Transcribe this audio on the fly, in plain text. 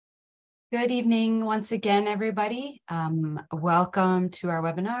Good evening once again, everybody. Welcome to our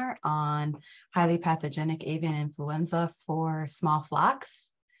webinar on highly pathogenic avian influenza for small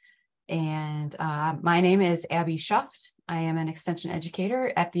flocks. And my name is Abby Schuft. I am an extension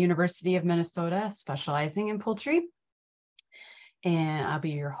educator at the University of Minnesota, specializing in poultry. And I'll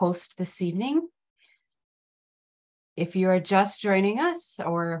be your host this evening. If you are just joining us,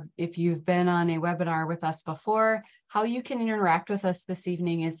 or if you've been on a webinar with us before, how you can interact with us this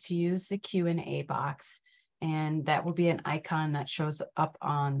evening is to use the Q&A box. And that will be an icon that shows up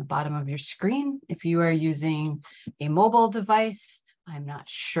on the bottom of your screen. If you are using a mobile device, I'm not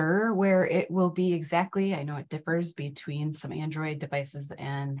sure where it will be exactly. I know it differs between some Android devices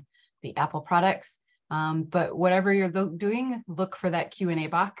and the Apple products. But whatever you're doing, look for that Q&A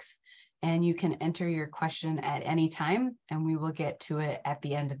box. And you can enter your question at any time, and we will get to it at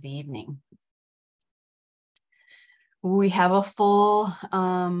the end of the evening. We have a full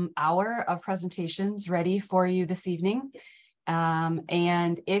hour of presentations ready for you this evening.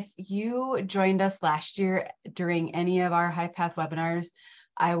 And if you joined us last year during any of our HPAI webinars,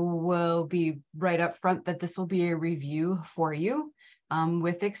 I will be right up front that this will be a review for you,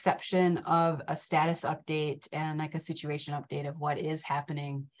 with the exception of a status update and like a situation update of what is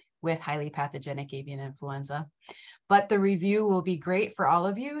happening with highly pathogenic avian influenza. But the review will be great for all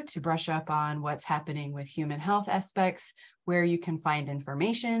of you to brush up on what's happening with human health aspects, where you can find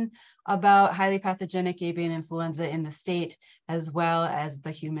information about highly pathogenic avian influenza in the state, as well as the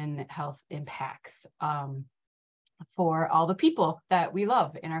human health impacts for all the people that we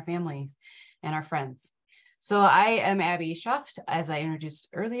love in our families and our friends. So I am Abby Schuft, as I introduced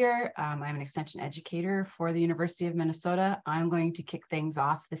earlier. I'm an extension educator for the University of Minnesota. I'm going to kick things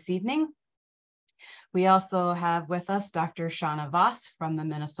off this evening. We also have with us Dr. Shauna Voss from the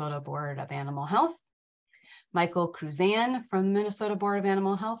Minnesota Board of Animal Health, Michael Crusan from the Minnesota Board of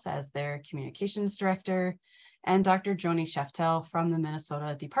Animal Health as their communications director, and Dr. Joni Scheftel from the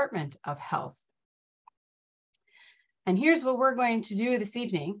Minnesota Department of Health. And here's what we're going to do this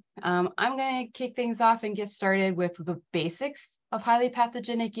evening. I'm going to kick things off and get started with the basics of highly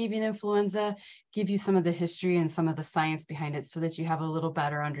pathogenic avian influenza, give you some of the history and some of the science behind it so that you have a little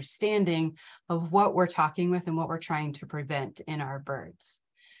better understanding of what we're talking with and what we're trying to prevent in our birds.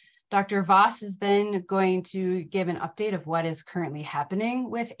 Dr. Voss is then going to give an update of what is currently happening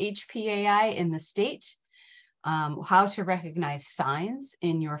with HPAI in the state, how to recognize signs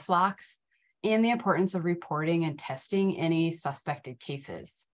in your flocks, and the importance of reporting and testing any suspected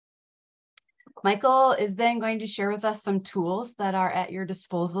cases. Michael is then going to share with us some tools that are at your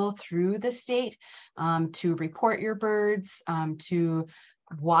disposal through the state to report your birds, to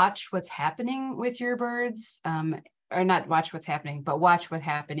watch what's happening with your birds, or not watch what's happening, but watch what's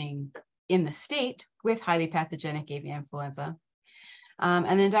happening in the state with highly pathogenic avian influenza.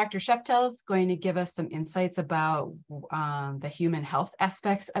 And then Dr. Scheftel is going to give us some insights about the human health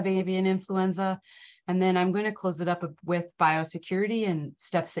aspects of avian influenza. And then I'm going to close it up with biosecurity and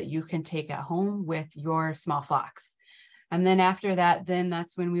steps that you can take at home with your small flocks. And then after that,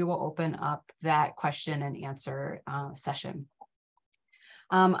 that's when we will open up that question and answer session.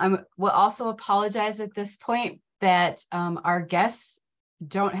 I will also apologize at this point that our guests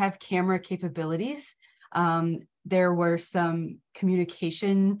don't have camera capabilities. There were some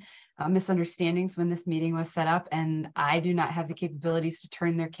communication misunderstandings when this meeting was set up, and I do not have the capabilities to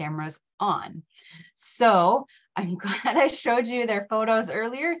turn their cameras on. So I'm glad I showed you their photos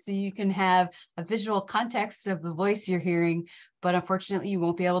earlier so you can have a visual context of the voice you're hearing, but unfortunately you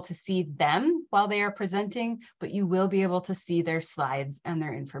won't be able to see them while they are presenting, but you will be able to see their slides and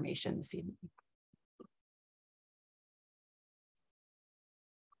their information this evening.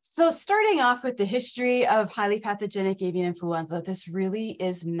 So starting off with the history of highly pathogenic avian influenza, this really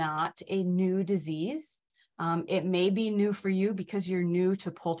is not a new disease. It may be new for you because you're new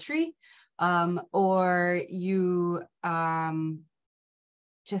to poultry, or you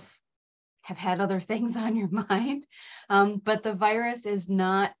just have had other things on your mind. But the virus is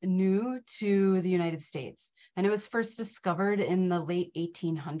not new to the United States. And it was first discovered in the late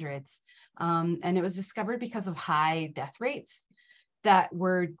 1800s. And it was discovered because of high death rates that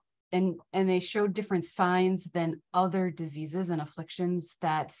were, and they showed different signs than other diseases and afflictions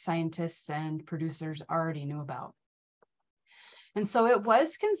that scientists and producers already knew about. And so it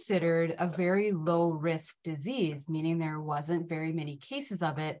was considered a very low risk disease, meaning there wasn't very many cases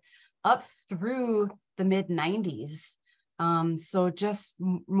of it up through the mid 90s. So just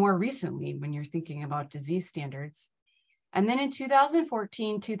more recently, when you're thinking about disease standards. And then in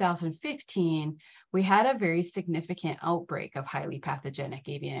 2014, 2015, we had a very significant outbreak of highly pathogenic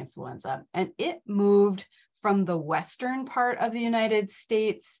avian influenza, and it moved from the western part of the United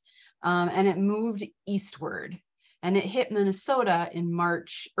States, and it moved eastward, and it hit Minnesota in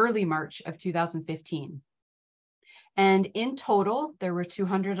early March of 2015. And in total, there were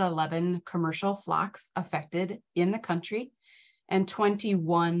 211 commercial flocks affected in the country and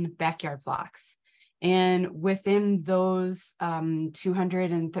 21 backyard flocks. And within those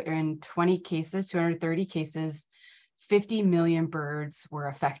 220 cases, 230 cases, 50 million birds were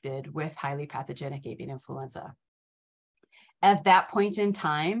affected with highly pathogenic avian influenza. At that point in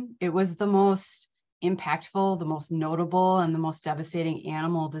time, it was the most impactful, the most notable, and the most devastating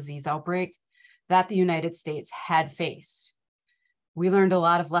animal disease outbreak that the United States had faced. We learned a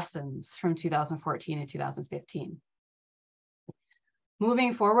lot of lessons from 2014 and 2015.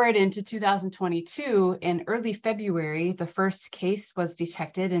 Moving forward into 2022, in early February, the first case was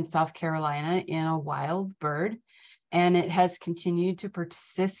detected in South Carolina in a wild bird, and it has continued to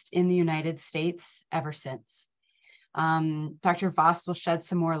persist in the United States ever since. Dr. Voss will shed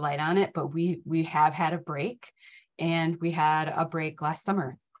some more light on it, but we have had a break, and we had a break last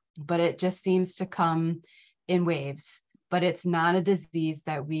summer, but it just seems to come in waves. But it's not a disease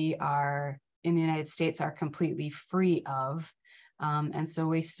that we are in the United States are completely free of. And so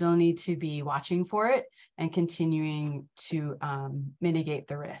we still need to be watching for it and continuing to mitigate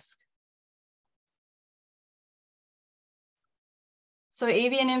the risk. So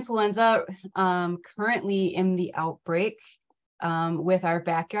avian influenza currently in the outbreak with our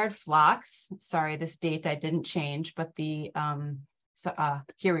backyard flocks. Sorry, this date I didn't change, but the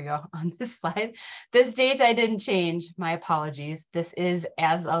here we go on this slide. This date I didn't change, my apologies. This is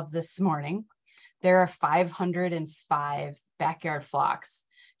as of this morning. There are 505 backyard flocks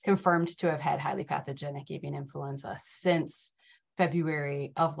confirmed to have had highly pathogenic avian influenza since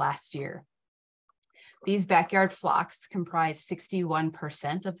February of last year. These backyard flocks comprise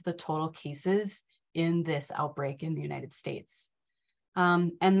 61% of the total cases in this outbreak in the United States.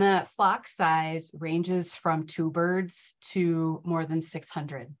 And the flock size ranges from 2 birds to more than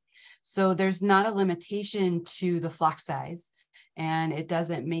 600. So there's not a limitation to the flock size, and it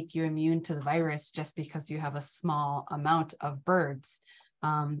doesn't make you immune to the virus just because you have a small amount of birds.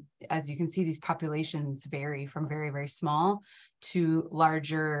 As you can see, these populations vary from very, very small to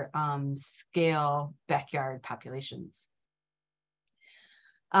larger scale backyard populations.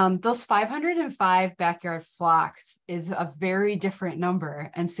 Those 505 backyard flocks is a very different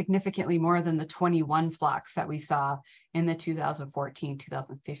number and significantly more than the 21 flocks that we saw in the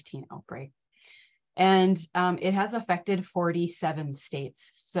 2014-2015 outbreak. And it has affected 47 states,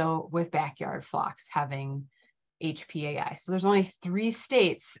 so with backyard flocks having HPAI. So there's only 3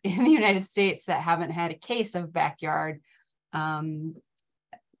 states in the United States that haven't had a case of backyard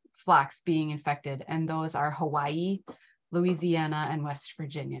flocks being infected, and those are Hawaii, Louisiana, and West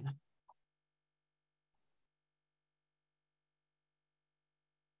Virginia.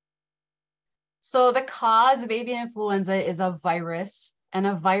 So the cause of avian influenza is a virus, and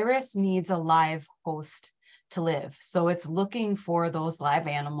a virus needs a live host to live. So it's looking for those live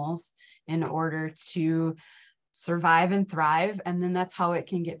animals in order to survive and thrive, and then that's how it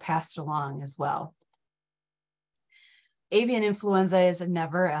can get passed along as well. Avian influenza is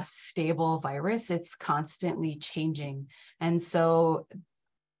never a stable virus. It's constantly changing. And so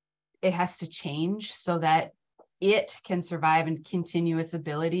it has to change so that it can survive and continue its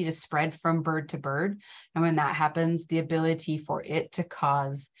ability to spread from bird to bird. And when that happens, the ability for it to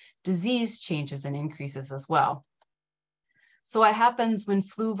cause disease changes and increases as well. So what happens when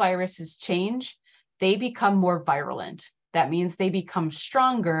flu viruses change? They become more virulent. That means they become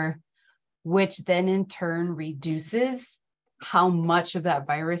stronger, which then in turn reduces how much of that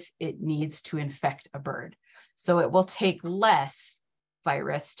virus it needs to infect a bird. So it will take less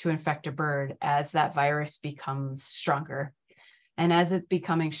virus to infect a bird as that virus becomes stronger. And as it's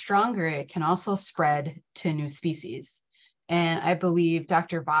becoming stronger, it can also spread to new species. And I believe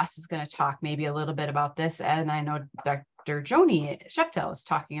Dr. Voss is going to talk maybe a little bit about this. And I know Dr. Joni Scheftel is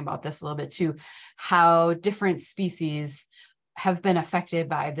talking about this a little bit too, how different species have been affected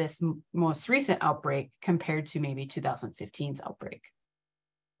by this most recent outbreak compared to maybe 2015's outbreak.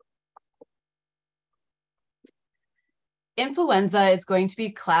 Influenza is going to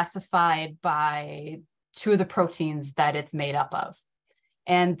be classified by 2 of the proteins that it's made up of.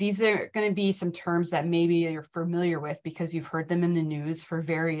 And these are going to be some terms that maybe you're familiar with because you've heard them in the news for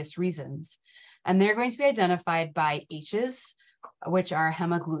various reasons. And they're going to be identified by H's which are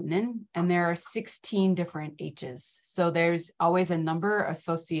hemagglutinin, and there are 16 different H's. So there's always a number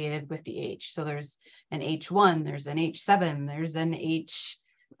associated with the H. So there's an H1, there's an H7, there's an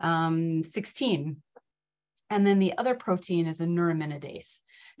H16. And then the other protein is a neuraminidase,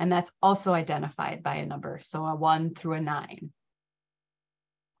 and that's also identified by a number, so a 1 through a 9.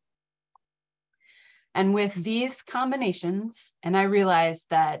 And with these combinations, and I realize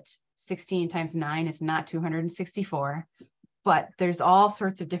that 16 times 9 is not 264, but there's all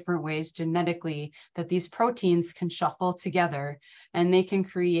sorts of different ways genetically that these proteins can shuffle together, and they can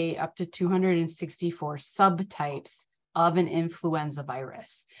create up to 264 subtypes of an influenza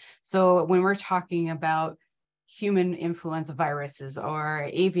virus. So when we're talking about human influenza viruses or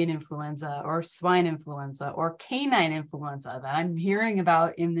avian influenza or swine influenza or canine influenza that I'm hearing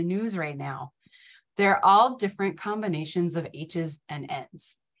about in the news right now, they're all different combinations of H's and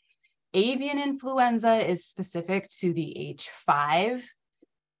N's. Avian influenza is specific to the H5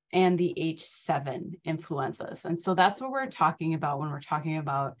 and the H7 influenzas. And so that's what we're talking about when we're talking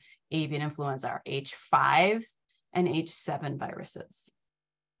about avian influenza, our H5 and H7 viruses.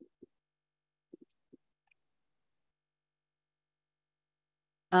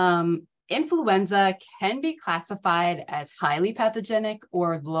 Influenza can be classified as highly pathogenic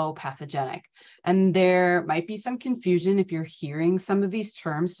or low pathogenic. And there might be some confusion if you're hearing some of these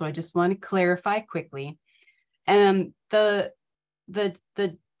terms. So I just want to clarify quickly. And the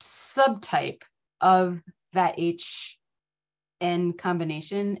subtype of that HN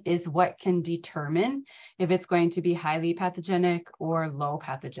combination is what can determine if it's going to be highly pathogenic or low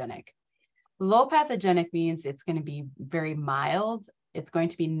pathogenic. Low pathogenic means it's going to be very mild. It's going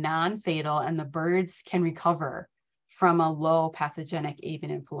to be non-fatal, and the birds can recover from a low pathogenic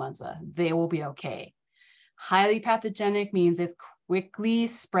avian influenza. They will be okay. Highly pathogenic means it's quickly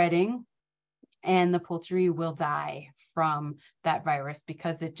spreading, and the poultry will die from that virus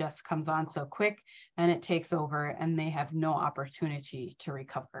because it just comes on so quick and it takes over, and they have no opportunity to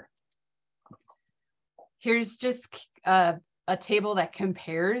recover. Here's just a table that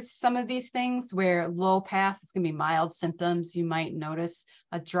compares some of these things, where low path is going to be mild symptoms. You might notice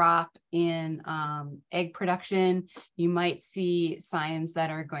a drop in egg production. You might see signs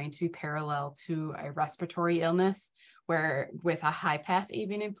that are going to be parallel to a respiratory illness, where with a high path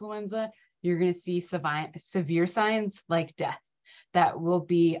avian influenza, you're going to see severe signs like death that will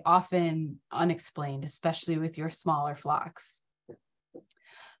be often unexplained, especially with your smaller flocks.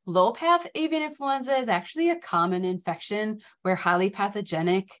 Low path avian influenza is actually a common infection where highly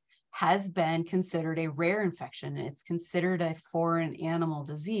pathogenic has been considered a rare infection. It's considered a foreign animal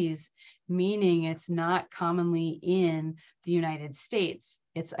disease, meaning it's not commonly in the United States.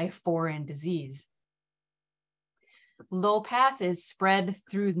 It's a foreign disease. Low path is spread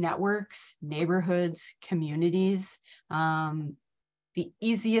through networks, neighborhoods, communities. The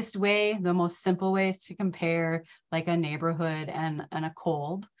easiest way, the most simple ways to compare like a neighborhood and a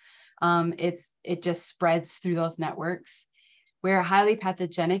cold, it just spreads through those networks, where highly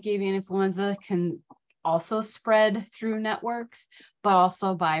pathogenic avian influenza can also spread through networks, but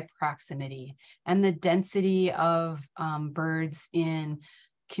also by proximity. And the density of birds in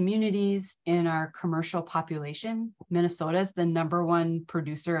communities in our commercial population. Minnesota is the #1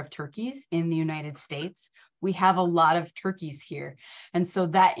 producer of turkeys in the United States. We have a lot of turkeys here. And so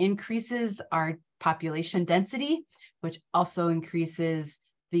that increases our population density, which also increases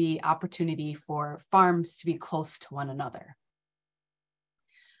the opportunity for farms to be close to one another.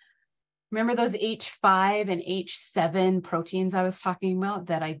 Remember those H5 and H7 proteins I was talking about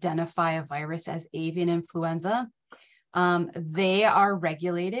that identify a virus as avian influenza? They are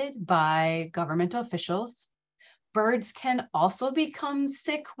regulated by government officials. Birds can also become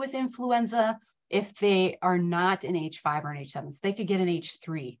sick with influenza if they are not an H5 or an H7. So they could get an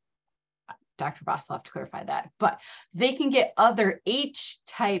H3. Dr. Voss will have to clarify that, but they can get other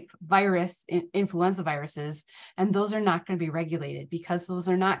H-type virus, influenza viruses, and those are not going to be regulated because those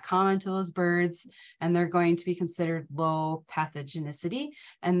are not common to those birds, and they're going to be considered low pathogenicity,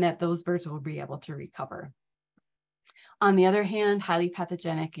 and that those birds will be able to recover. On the other hand, highly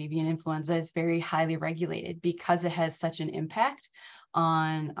pathogenic avian influenza is very highly regulated because it has such an impact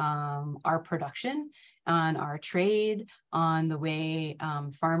on our production, on our trade, on the way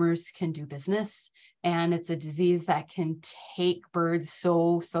farmers can do business. And it's a disease that can take birds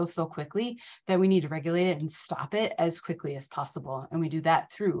so quickly that we need to regulate it and stop it as quickly as possible. And we do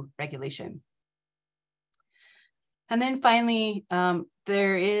that through regulation. And then finally,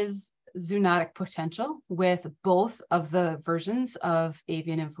 there is zoonotic potential with both of the versions of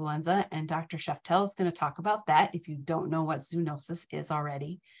avian influenza, and Dr. Scheftel is going to talk about that if you don't know what zoonosis is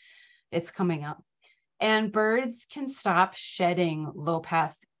already. It's coming up. And birds can stop shedding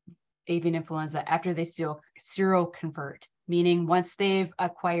low-path avian influenza after they seroconvert, meaning once they've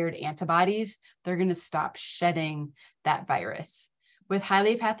acquired antibodies, they're going to stop shedding that virus. With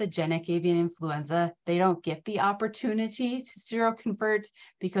highly pathogenic avian influenza, they don't get the opportunity to seroconvert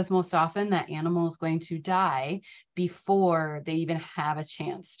because most often that animal is going to die before they even have a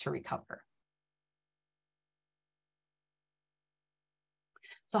chance to recover.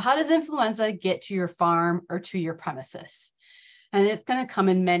 So how does influenza get to your farm or to your premises? And it's going to come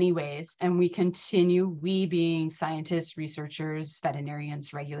in many ways. And we being scientists, researchers,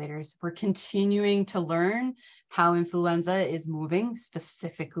 veterinarians, regulators, we're continuing to learn how influenza is moving,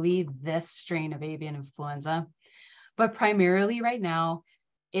 specifically this strain of avian influenza. But primarily right now,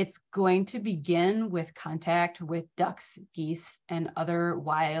 it's going to begin with contact with ducks, geese, and other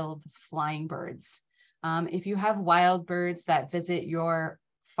wild flying birds. If you have wild birds that visit your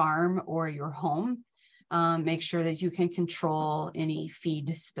farm or your home, make sure that you can control any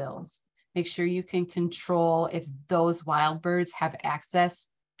feed spills. Make sure you can control if those wild birds have access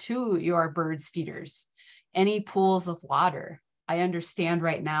to your birds' feeders. Any pools of water. I understand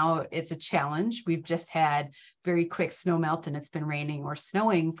right now it's a challenge. We've just had very quick snow melt and it's been raining or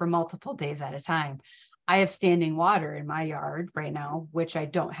snowing for multiple days at a time. I have standing water in my yard right now, which I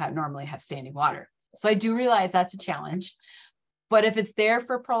don't normally have standing water. So I do realize that's a challenge. But if it's there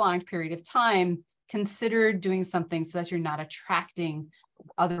for a prolonged period of time, consider doing something so that you're not attracting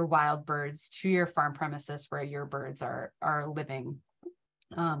other wild birds to your farm premises where your birds are living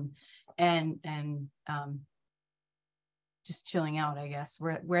and just chilling out, I guess,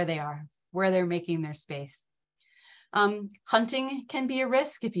 where they are, where they're making their space. Hunting can be a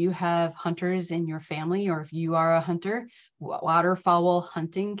risk if you have hunters in your family or if you are a hunter. Waterfowl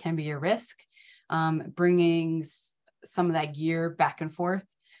hunting can be a risk. Bringing some of that gear back and forth.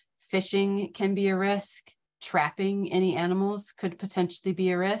 Fishing can be a risk. Trapping any animals could potentially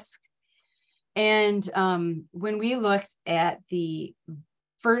be a risk. And when we looked at the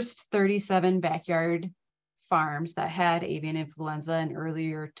first 37 backyard farms that had avian influenza in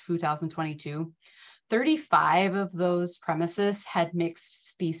earlier 2022, 35 of those premises had mixed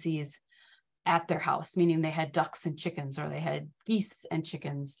species at their house, meaning they had ducks and chickens or they had geese and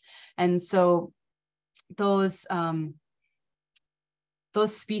chickens. And so those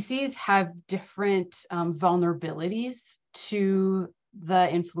species have different vulnerabilities to the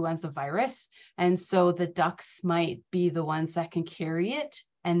influenza virus. And so the ducks might be the ones that can carry it,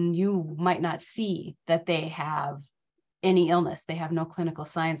 and you might not see that they have any illness. They have no clinical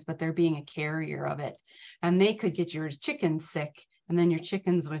signs, but they're being a carrier of it. And they could get your chickens sick, and then your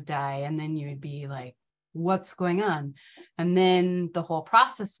chickens would die, and then you would be like, what's going on? And then the whole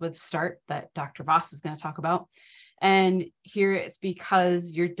process would start that Dr. Voss is going to talk about. And here it's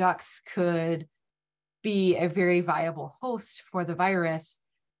because your ducks could be a very viable host for the virus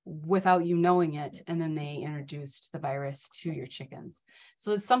without you knowing it. And then they introduced the virus to your chickens.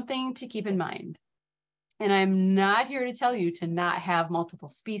 So it's something to keep in mind. And I'm not here to tell you to not have multiple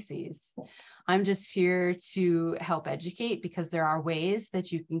species. I'm just here to help educate because there are ways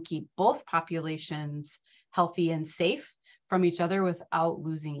that you can keep both populations healthy and safe from each other without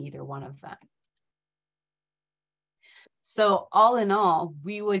losing either one of them. So all in all,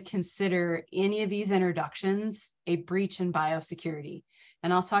 we would consider any of these introductions a breach in biosecurity.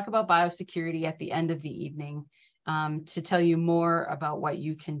 And I'll talk about biosecurity at the end of the evening to tell you more about what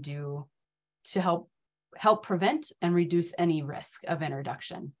you can do to help prevent and reduce any risk of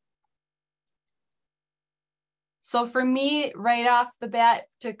introduction. So for me, right off the bat,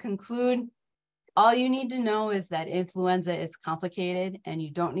 to conclude, all you need to know is that influenza is complicated and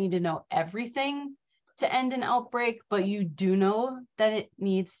you don't need to know everything to end an outbreak, but you do know that it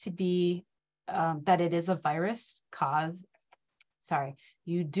needs to be, that it is a virus cause. Sorry,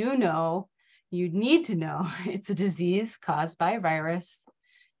 you need to know it's a disease caused by a virus.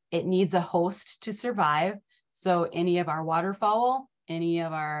 It needs a host to survive. So any of our waterfowl, any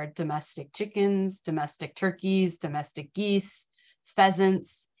of our domestic chickens, domestic turkeys, domestic geese,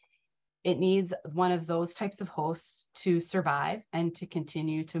 pheasants, it needs one of those types of hosts to survive and to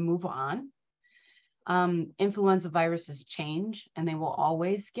continue to move on. Influenza viruses change and they will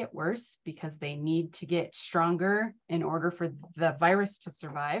always get worse because they need to get stronger in order for the virus to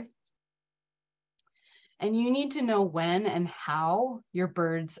survive. And you need to know when and how your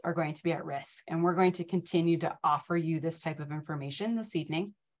birds are going to be at risk. And we're going to continue to offer you this type of information this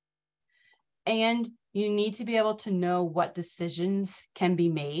evening. And you need to be able to know what decisions can be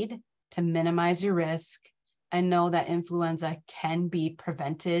made to minimize your risk and know that influenza can be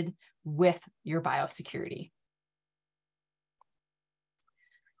prevented with your biosecurity.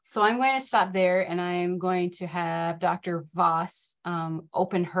 So I'm going to stop there, and I'm going to have Dr. Voss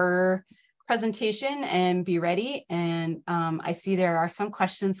open her presentation and be ready. And I see there are some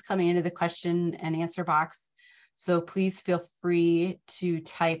questions coming into the question and answer box. So please feel free to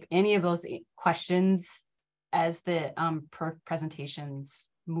type any of those questions as the presentations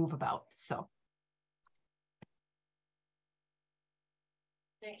move about. So.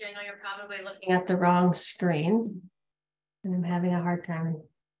 Thank you. I know you're probably looking at the wrong screen, and I'm having a hard time.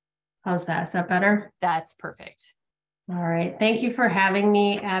 How's that? Is that better? That's perfect. All right. Thank you for having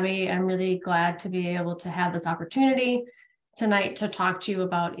me, Abby. I'm really glad to be able to have this opportunity tonight to talk to you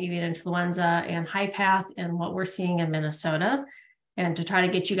about avian influenza and HPAI and what we're seeing in Minnesota, and to try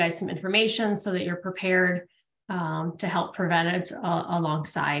to get you guys some information so that you're prepared to help prevent it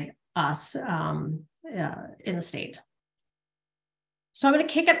alongside us in the state. So I'm going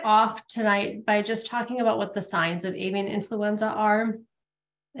to kick it off tonight by just talking about what the signs of avian influenza are.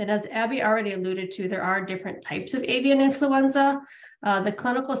 And as Abby already alluded to, there are different types of avian influenza. The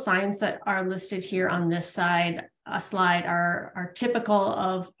clinical signs that are listed here on this slide are typical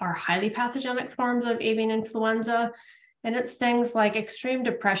of our highly pathogenic forms of avian influenza. And it's things like extreme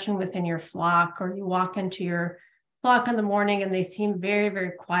depression within your flock, or you walk into your flock in the morning and they seem very,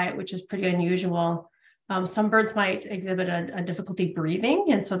 very quiet, which is pretty unusual. Some birds might exhibit a difficulty breathing,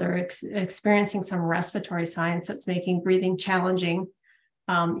 and so they're experiencing some respiratory signs that's making breathing challenging.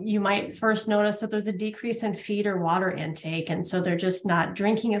 You might first notice that there's a decrease in feed or water intake, and so they're just not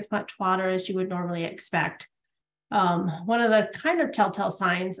drinking as much water as you would normally expect. One of the kind of telltale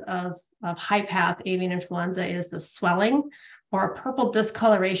signs of HPAI avian influenza is the swelling or a purple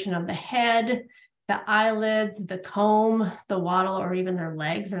discoloration of the head, the eyelids, the comb, the wattle, or even their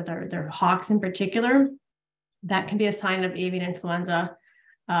legs or their hocks in particular. That can be a sign of avian influenza.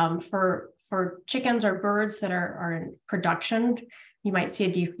 For chickens or birds that are in production, you might see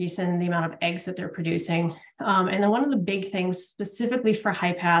a decrease in the amount of eggs that they're producing. And then one of the big things specifically for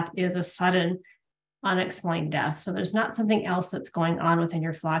HPAI is a sudden unexplained death. So there's not something else that's going on within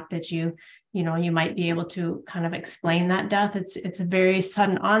your flock that you might be able to kind of explain that death. It's a very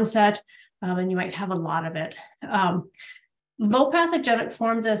sudden onset, and you might have a lot of it. Low pathogenic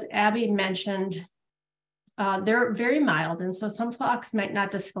forms, as Abby mentioned, they're very mild. And so some flocks might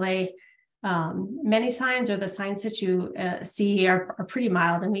not display many signs, or the signs that you see are pretty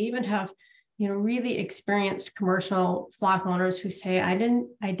mild. And we even have, really experienced commercial flock owners who say, I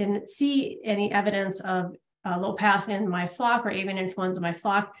didn't see any evidence of low path in my flock or avian influenza in my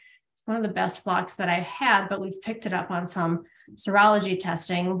flock. It's one of the best flocks that I had, but we've picked it up on some serology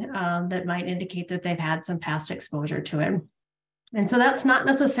testing that might indicate that they've had some past exposure to it. And so that's not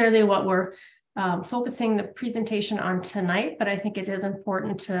necessarily what we're focusing the presentation on tonight, but I think it is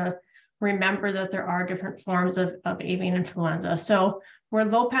important to remember that there are different forms of avian influenza. So where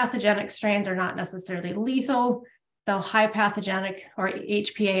low pathogenic strains are not necessarily lethal, though high pathogenic or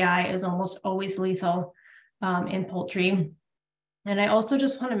HPAI is almost always lethal in poultry. And I also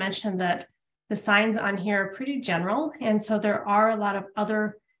just want to mention that the signs on here are pretty general. And so there are a lot of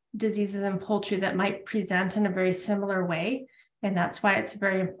other diseases in poultry that might present in a very similar way. And that's why it's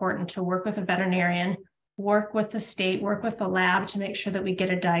very important to work with a veterinarian, work with the state, work with the lab to make sure that we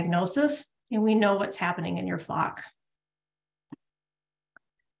get a diagnosis and we know what's happening in your flock.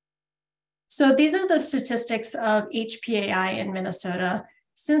 So these are the statistics of HPAI in Minnesota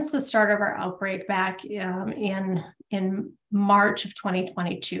since the start of our outbreak back in March of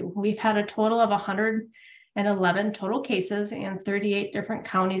 2022. We've had a total of 111 total cases in 38 different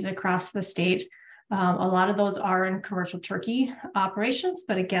counties across the state. A lot of those are in commercial turkey operations.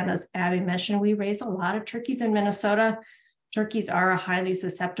 But again, as Abby mentioned, we raise a lot of turkeys in Minnesota. Turkeys are a highly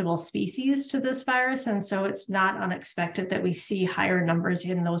susceptible species to this virus. And so it's not unexpected that we see higher numbers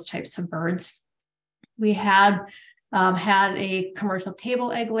in those types of birds. We had had a commercial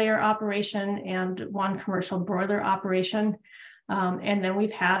table egg layer operation and one commercial broiler operation. And then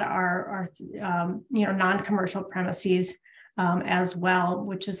we've had our non-commercial premises as well,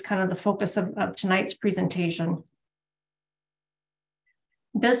 which is kind of the focus of tonight's presentation.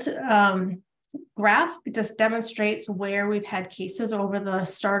 This graph just demonstrates where we've had cases over the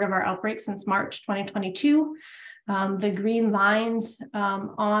start of our outbreak since March 2022. The green lines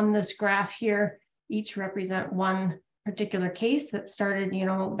on this graph here each represent one particular case that started,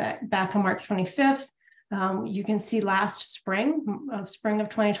 back on March 25th. You can see last spring of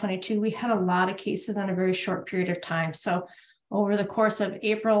 2022, we had a lot of cases in a very short period of time. So over the course of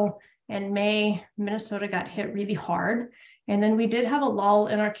April and May, Minnesota got hit really hard. And then we did have a lull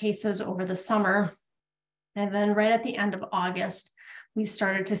in our cases over the summer. And then right at the end of August, we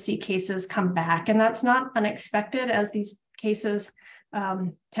started to see cases come back. And that's not unexpected, as these cases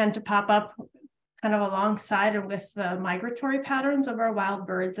tend to pop up kind of alongside and with the migratory patterns of our wild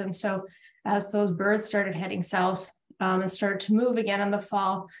birds. And so as those birds started heading south and started to move again in the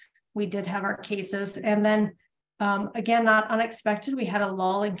fall, we did have our cases. And then again, not unexpected, we had a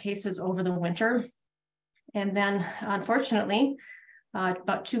lull in cases over the winter. And then unfortunately,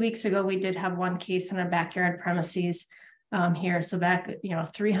 about 2 weeks ago, we did have one case in a backyard premises here. So back,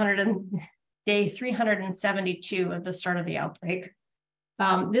 day 372 of the start of the outbreak.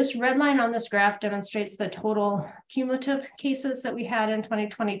 This red line on this graph demonstrates the total cumulative cases that we had in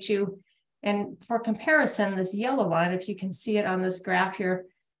 2022. And for comparison, this yellow line, if you can see it on this graph here,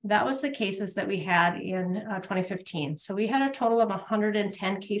 that was the cases that we had in 2015. So we had a total of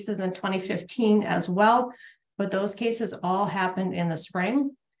 110 cases in 2015 as well, but those cases all happened in the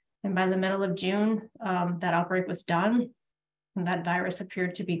spring. And by the middle of June, that outbreak was done, and that virus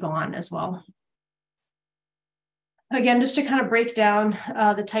appeared to be gone as well. Again, just to kind of break down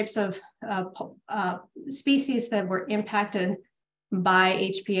the types of species that were impacted by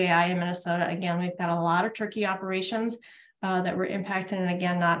HPAI in Minnesota. Again, we've got a lot of turkey operations that were impacted, and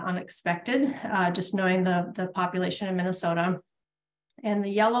again, not unexpected, just knowing the population in Minnesota. And the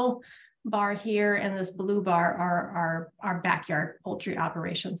yellow bar here and this blue bar are our backyard poultry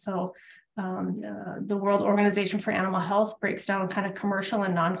operations. So the World Organization for Animal Health breaks down kind of commercial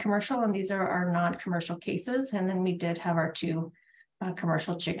and non-commercial, and these are our non-commercial cases. And then we did have our 2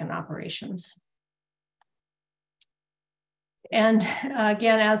 commercial chicken operations. And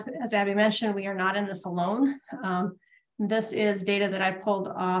again, as Abby mentioned, we are not in this alone. This is data that I pulled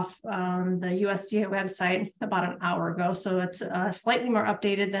off the USDA website about an hour ago. So it's slightly more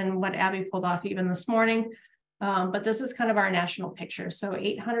updated than what Abby pulled off even this morning. But this is kind of our national picture. So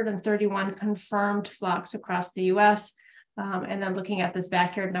 831 confirmed flocks across the US. And then looking at this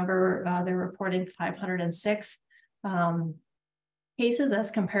backyard number, they're reporting 506 cases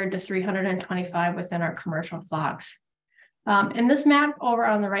as compared to 325 within our commercial flocks. And this map over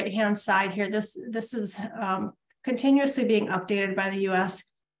on the right-hand side here, this is continuously being updated by the USDA,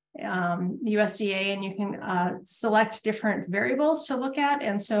 and you can select different variables to look at.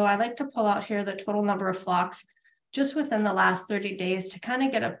 And so I like to pull out here the total number of flocks just within the last 30 days to kind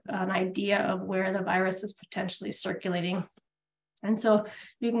of get an idea of where the virus is potentially circulating. And so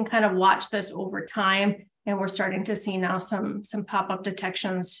you can kind of watch this over time, and we're starting to see now some pop-up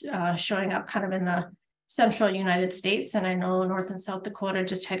detections showing up kind of in the central United States. And I know North and South Dakota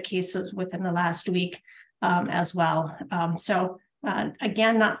just had cases within the last week as well.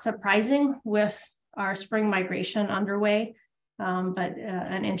 Again, not surprising with our spring migration underway, but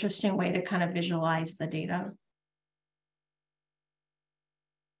an interesting way to kind of visualize the data.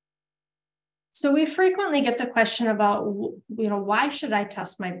 So we frequently get the question about, why should I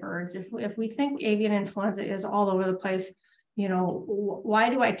test my birds? If we think avian influenza is all over the place, why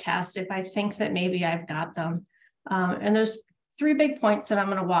do I test if I think that maybe I've got them? And there's 3 big points that I'm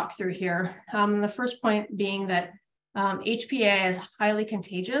going to walk through here. The first point being that HPAI is highly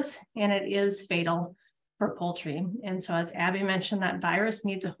contagious and it is fatal for poultry. And so as Abby mentioned, that virus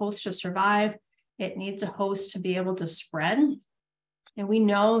needs a host to survive. It needs a host to be able to spread. And we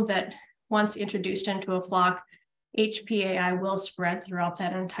know that once introduced into a flock, HPAI will spread throughout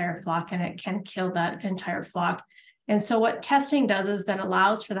that entire flock, and it can kill that entire flock. And so what testing does is that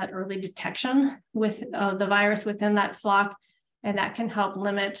allows for that early detection with the virus within that flock, and that can help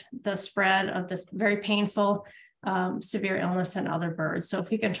limit the spread of this very painful severe illness in other birds. So if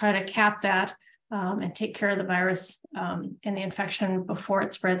we can try to cap that and take care of the virus and the infection before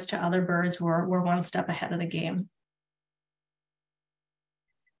it spreads to other birds, we're one step ahead of the game.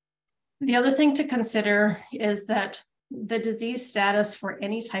 The other thing to consider is that the disease status for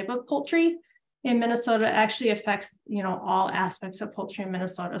any type of poultry in Minnesota actually affects, all aspects of poultry in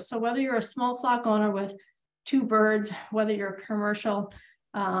Minnesota. So whether you're a small flock owner with 2 birds, whether you're a commercial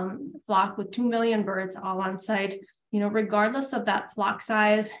flock with 2 million birds all on site, regardless of that flock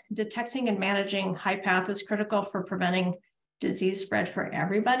size, detecting and managing high path is critical for preventing disease spread for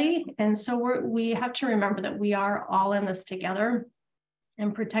everybody. And so we have to remember that we are all in this together,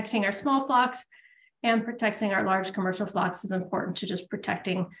 and protecting our small flocks and protecting our large commercial flocks is important to just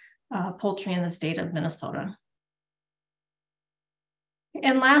protecting poultry in the state of Minnesota.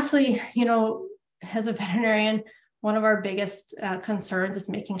 And lastly, as a veterinarian, one of our biggest concerns is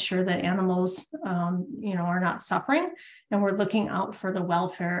making sure that animals, are not suffering, and we're looking out for the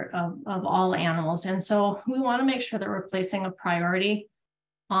welfare of all animals. And so we want to make sure that we're placing a priority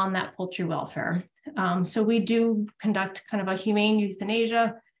on that poultry welfare. So we do conduct kind of a humane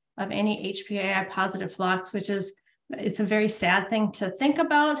euthanasia of any HPAI positive flocks, it's a very sad thing to think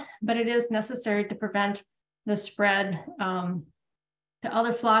about, but it is necessary to prevent the spread to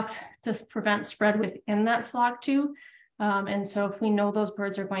other flocks to prevent spread within that flock too. And so if we know those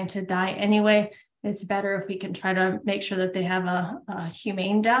birds are going to die anyway, it's better if we can try to make sure that they have a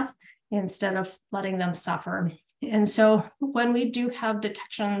humane death instead of letting them suffer. And so when we do have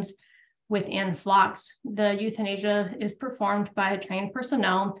detections within flocks, the euthanasia is performed by trained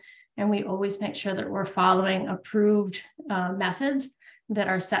personnel, and we always make sure that we're following approved methods that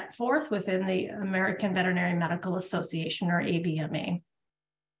are set forth within the American Veterinary Medical Association, or AVMA.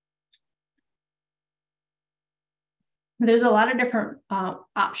 There's a lot of different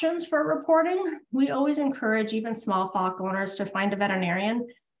options for reporting. We always encourage even small flock owners to find a veterinarian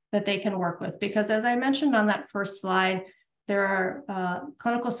that they can work with, because as I mentioned on that first slide, there are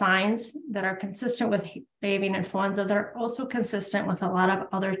clinical signs that are consistent with avian influenza that are also consistent with a lot of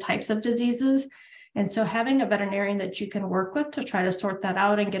other types of diseases. And so having a veterinarian that you can work with to try to sort that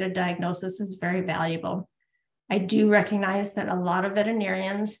out and get a diagnosis is very valuable. I do recognize that a lot of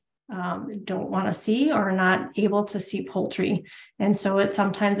veterinarians don't want to see or are not able to see poultry. And so it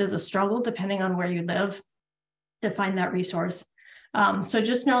sometimes is a struggle depending on where you live to find that resource. So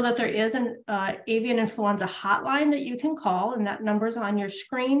just know that there is an avian influenza hotline that you can call, and that number is on your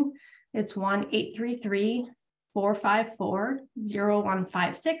screen. It's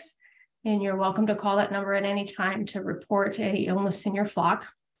 1-833-454-0156. And you're welcome to call that number at any time to report any illness in your flock.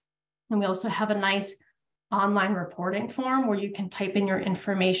 And we also have a nice online reporting form where you can type in your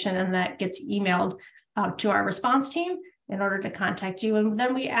information, and that gets emailed out to our response team in order to contact you. And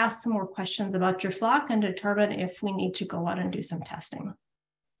then we ask some more questions about your flock and determine if we need to go out and do some testing.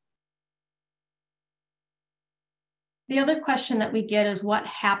 The other question that we get is what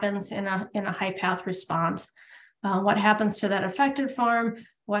happens in a high path response? What happens to that affected farm?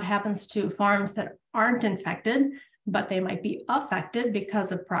 What happens to farms that aren't infected, but they might be affected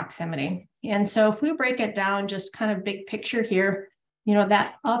because of proximity? And so if we break it down, just kind of big picture here, you know,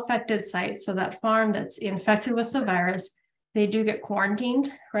 that affected site, so that farm that's infected with the virus, they do get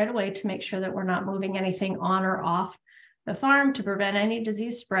quarantined right away to make sure that we're not moving anything on or off the farm to prevent any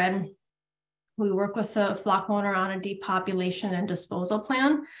disease spread. We work with the flock owner on a depopulation and disposal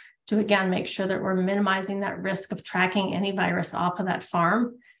plan to, again, make sure that we're minimizing that risk of tracking any virus off of that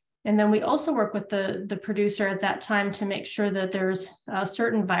farm. And then we also work with the producer at that time to make sure that there's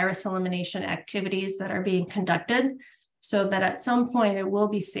certain virus elimination activities that are being conducted so that at some point it will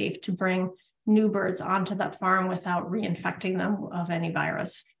be safe to bring new birds onto that farm without reinfecting them of any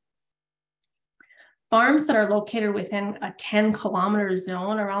virus. Farms that are located within a 10-kilometer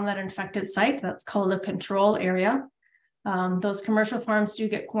zone around that infected site, that's called a control area. Those commercial farms do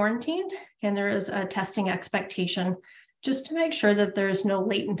get quarantined, and there is a testing expectation just to make sure that there's no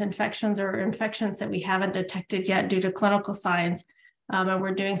latent infections or infections that we haven't detected yet due to clinical signs. And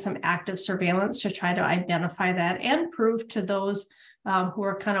we're doing some active surveillance to try to identify that and prove to those who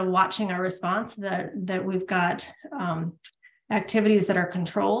are kind of watching our response that we've got activities that are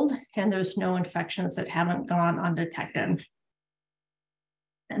controlled and there's no infections that haven't gone undetected.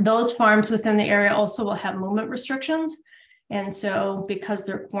 And those farms within the area also will have movement restrictions. And so because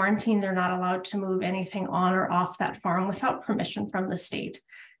they're quarantined, they're not allowed to move anything on or off that farm without permission from the state.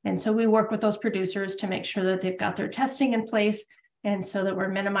 And so we work with those producers to make sure that they've got their testing in place, and so that we're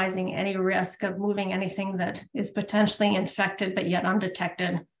minimizing any risk of moving anything that is potentially infected but yet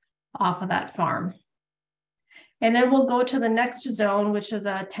undetected off of that farm. And then we'll go to the next zone, which is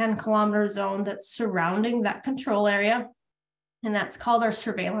a 10-kilometer zone that's surrounding that control area. And that's called our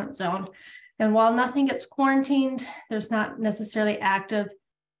surveillance zone. And while nothing gets quarantined, there's not necessarily active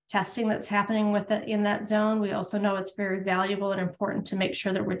testing that's happening with it in that zone. We also know it's very valuable and important to make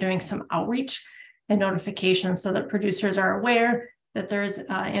sure that we're doing some outreach and notification so that producers are aware that there's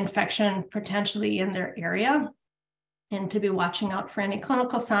infection potentially in their area, and to be watching out for any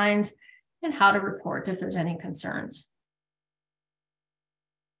clinical signs and how to report if there's any concerns.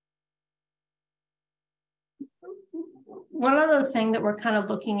 One other thing that we're kind of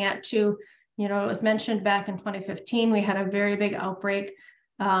looking at too, you know, it was mentioned back in 2015, we had a very big outbreak,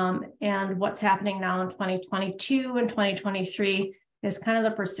 and what's happening now in 2022 and 2023 is kind of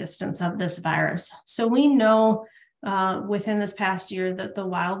the persistence of this virus. So we know within this past year that the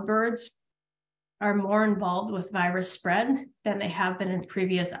wild birds are more involved with virus spread than they have been in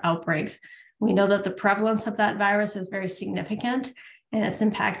previous outbreaks. We know that the prevalence of that virus is very significant, and it's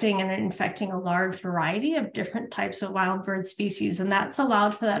impacting and infecting a large variety of different types of wild bird species. And that's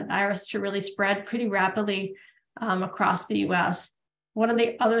allowed for that virus to really spread pretty rapidly across the US. One of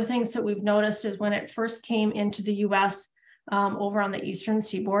the other things that we've noticed is when it first came into the US over on the eastern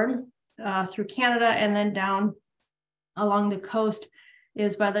seaboard through Canada and then down along the coast,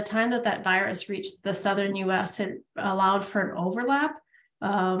 is by the time that that virus reached the southern US, it allowed for an overlap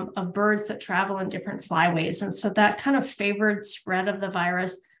of birds that travel in different flyways. And so that kind of favored spread of the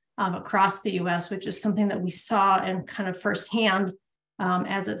virus across the US, which is something that we saw and kind of firsthand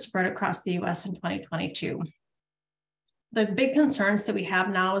as it spread across the US in 2022. The big concerns that we have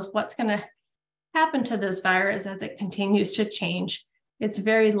now is what's going to happen to this virus as it continues to change. It's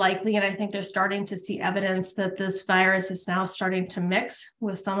very likely, and I think they're starting to see evidence that this virus is now starting to mix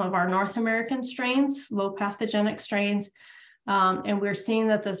with some of our North American strains, low pathogenic strains. And we're seeing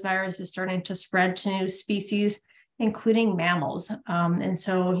that this virus is starting to spread to new species, including mammals. And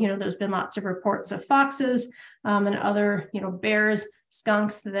so, there's been lots of reports of foxes and other, bears,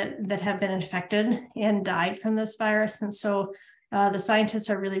 skunks that have been infected and died from this virus. And so the scientists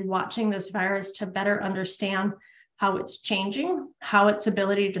are really watching this virus to better understand how it's changing, how its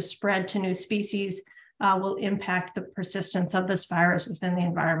ability to spread to new species will impact the persistence of this virus within the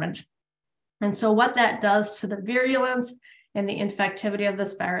environment. And so what that does to the virulence and the infectivity of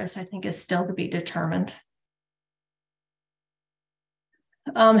this virus, I think, is still to be determined.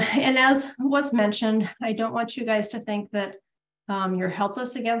 And as was mentioned, I don't want you guys to think that you're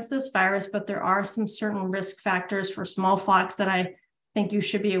helpless against this virus, but there are some certain risk factors for small flocks that I think you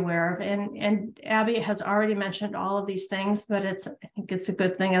should be aware of. And Abby has already mentioned all of these things, but I think it's a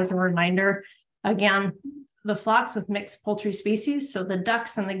good thing as a reminder. Again, the flocks with mixed poultry species, so the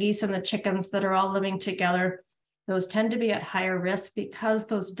ducks and the geese and the chickens that are all living together, those tend to be at higher risk because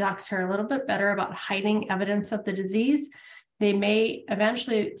those ducks are a little bit better about hiding evidence of the disease. They may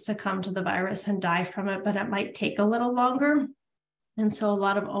eventually succumb to the virus and die from it, but it might take a little longer. And so a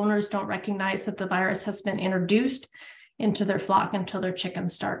lot of owners don't recognize that the virus has been introduced into their flock until their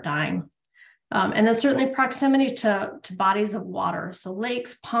chickens start dying. And then certainly proximity to bodies of water. So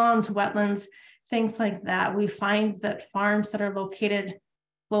lakes, ponds, wetlands, things like that. We find that farms that are located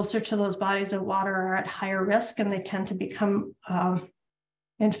closer to those bodies of water are at higher risk, and they tend to become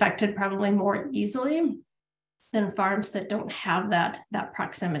infected probably more easily than farms that don't have that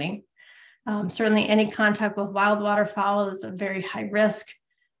proximity. Certainly any contact with wild waterfowl is a very high risk.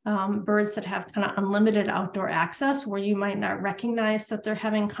 Birds that have kind of unlimited outdoor access where you might not recognize that they're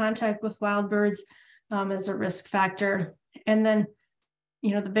having contact with wild birds is a risk factor. And then,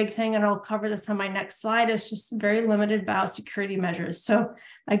 the big thing, and I'll cover this on my next slide, is just very limited biosecurity measures. So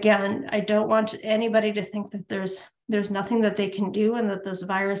again, I don't want anybody to think that there's nothing that they can do and that this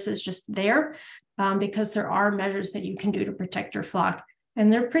virus is just there, because there are measures that you can do to protect your flock.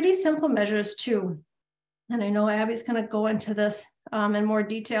 And they're pretty simple measures too. And I know Abby's going to go into this in more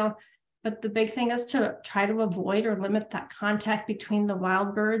detail, but the big thing is to try to avoid or limit that contact between the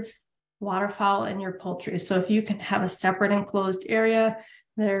wild birds, waterfowl, and your poultry. So if you can have a separate enclosed area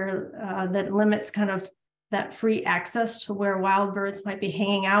there that limits kind of that free access to where wild birds might be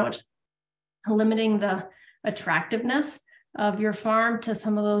hanging out, limiting the attractiveness of your farm to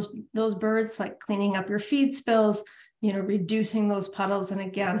some of those birds, like cleaning up your feed spills, reducing those puddles. And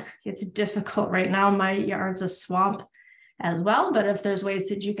again, it's difficult right now. My yard's a swamp as well, but if there's ways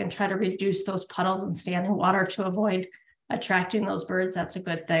that you can try to reduce those puddles and standing water to avoid attracting those birds, that's a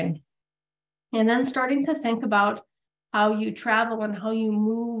good thing. And then starting to think about how you travel and how you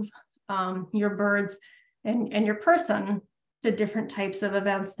move your birds and your person to different types of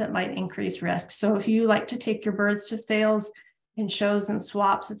events that might increase risk. So if you like to take your birds to sales and shows and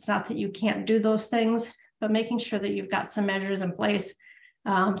swaps, it's not that you can't do those things, but making sure that you've got some measures in place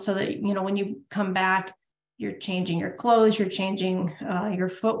so that, when you come back, you're changing your clothes, you're changing your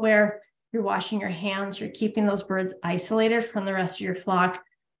footwear, you're washing your hands, you're keeping those birds isolated from the rest of your flock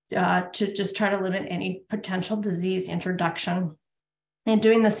to just try to limit any potential disease introduction. And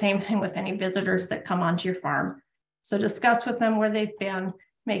doing the same thing with any visitors that come onto your farm. So discuss with them where they've been,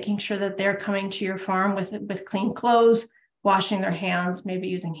 making sure that they're coming to your farm with clean clothes, washing their hands, maybe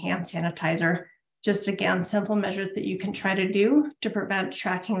using hand sanitizer. Just again, simple measures that you can try to do to prevent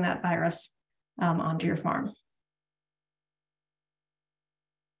tracking that virus onto your farm.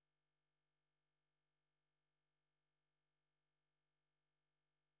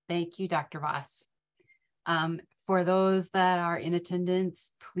 Thank you, Dr. Voss. For those that are in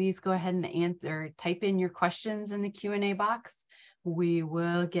attendance, please go ahead and type in your questions in the Q&A box. We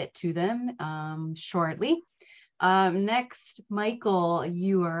will get to them shortly. Next, Michael,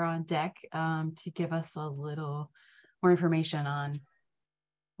 you are on deck to give us a little more information on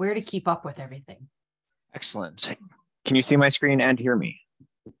where to keep up with everything. Excellent. Can you see my screen and hear me?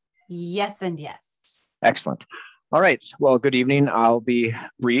 Yes and yes. Excellent. All right. Well, good evening. I'll be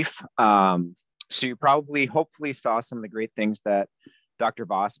brief. So you hopefully saw some of the great things that Dr.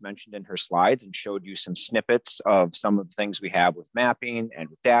 Voss mentioned in her slides and showed you some snippets of some of the things we have with mapping and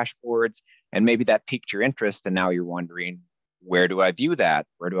with dashboards. And maybe that piqued your interest. And now you're wondering, where do I view that?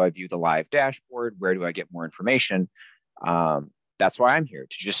 Where do I view the live dashboard? Where do I get more information? That's why I'm here,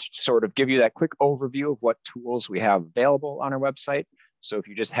 to just sort of give you that quick overview of what tools we have available on our website. So if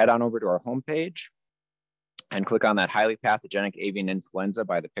you just head on over to our homepage and click on that highly pathogenic avian influenza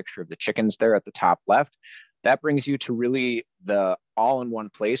by the picture of the chickens there at the top left, that brings you to really the all-in-one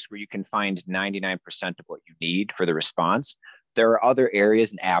place where you can find 99% of what you need for the response. There are other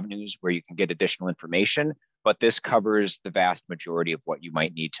areas and avenues where you can get additional information, but this covers the vast majority of what you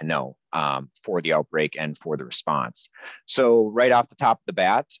might need to know for the outbreak and for the response. So right off the top of the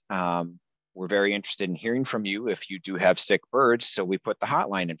bat, we're very interested in hearing from you if you do have sick birds. So we put the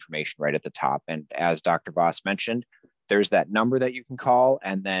hotline information right at the top. And as Dr. Voss mentioned, there's that number that you can call.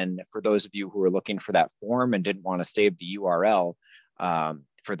 And then for those of you who are looking for that form and didn't want to save the URL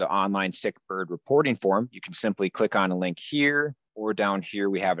for the online sick bird reporting form, you can simply click on a link here, or down here,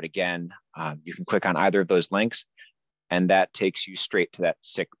 we have it again. You can click on either of those links, and that takes you straight to that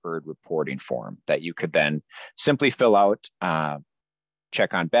sick bird reporting form that you could then simply fill out,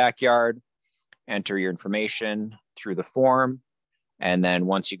 check on backyard, enter your information through the form. And then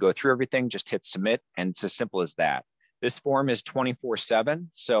once you go through everything, just hit submit. And it's as simple as that. This form is 24/7.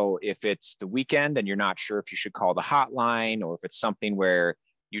 So if it's the weekend and you're not sure if you should call the hotline, or if it's something where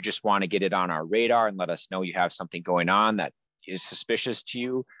you just want to get it on our radar and let us know you have something going on that is suspicious to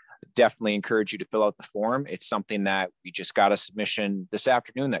you, definitely encourage you to fill out the form. It's something that we just got a submission this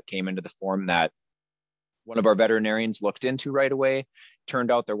afternoon that came into the form that one of our veterinarians looked into right away.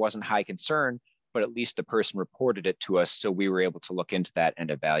 Turned out there wasn't high concern, but at least the person reported it to us. So we were able to look into that and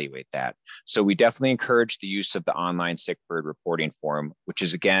evaluate that. So we definitely encourage the use of the online sick bird reporting form, which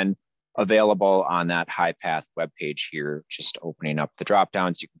is again available on that HPAI webpage here. Just opening up the drop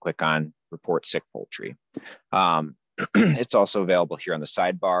downs, you can click on report sick poultry. It's also available here on the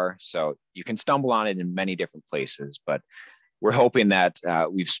sidebar. So you can stumble on it in many different places, but we're hoping that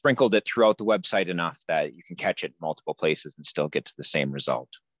we've sprinkled it throughout the website enough that you can catch it in multiple places and still get to the same result.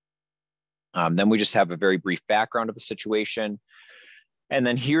 Then we just have a very brief background of the situation. And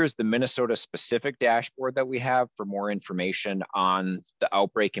then here's the Minnesota specific dashboard that we have for more information on the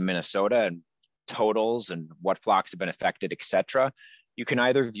outbreak in Minnesota and totals and what flocks have been affected, et cetera. You can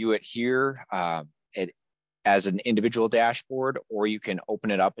either view it here as an individual dashboard, or you can open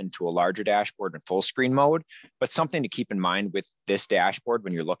it up into a larger dashboard in full screen mode. But something to keep in mind with this dashboard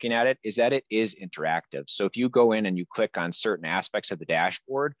when you're looking at it is that it is interactive. So if you go in and you click on certain aspects of the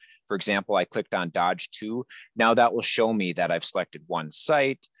dashboard, for example, I clicked on Dodge 2, now that will show me that I've selected one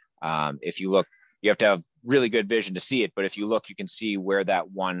site. If you look, you have to have really good vision to see it, but if you look, you can see where that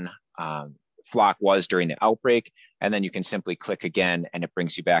one flock was during the outbreak. And then you can simply click again and it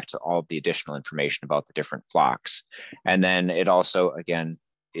brings you back to all of the additional information about the different flocks. And then it also, again,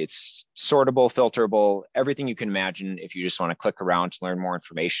 it's sortable, filterable, everything you can imagine if you just want to click around to learn more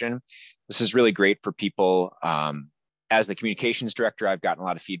information. This is really great for people. As the communications director, I've gotten a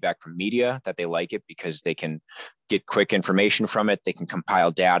lot of feedback from media that they like it because they can get quick information from it. They can compile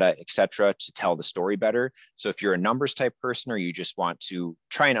data, et cetera, to tell the story better. So if you're a numbers type person or you just want to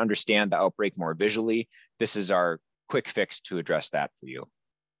try and understand the outbreak more visually, this is our quick fix to address that for you.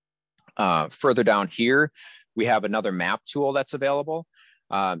 Further down here, we have another map tool that's available.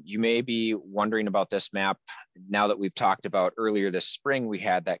 You may be wondering about this map now that we've talked about earlier this spring, we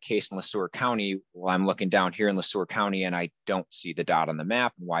had that case in LeSueur County. Well, I'm looking down here in LeSueur County and I don't see the dot on the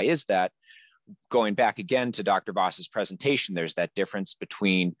map. And why is that? Going back again to Dr. Voss's presentation, there's that difference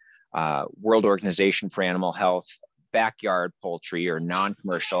between World Organization for Animal Health backyard poultry or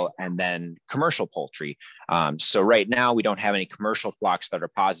non-commercial, and then commercial poultry. So right now we don't have any commercial flocks that are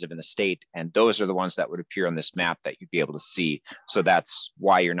positive in the state, and those are the ones that would appear on this map that you'd be able to see. So that's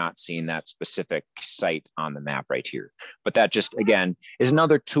why you're not seeing that specific site on the map right here. But that just, again, is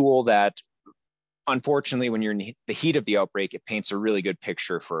another tool that unfortunately, when you're in the heat of the outbreak, it paints a really good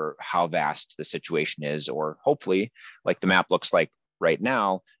picture for how vast the situation is, or hopefully, like the map looks like right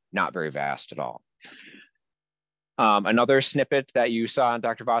now, not very vast at all. Another snippet that you saw in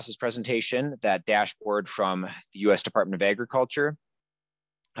Dr. Voss's presentation, that dashboard from the U.S. Department of Agriculture.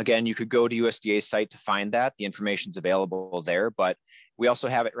 Again, you could go to USDA's site to find that. The information's available there, but we also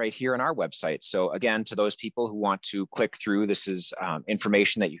have it right here on our website. So again, to those people who want to click through, this is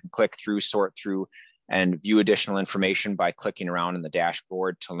information that you can click through, sort through, and view additional information by clicking around in the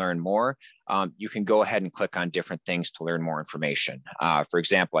dashboard to learn more. You can go ahead and click on different things to learn more information. For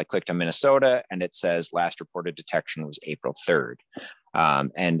example, I clicked on Minnesota and it says last reported detection was April 3rd.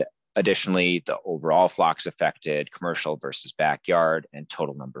 And additionally, the overall flocks affected, commercial versus backyard, and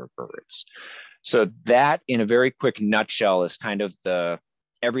total number of birds. So that, in a very quick nutshell, is kind of the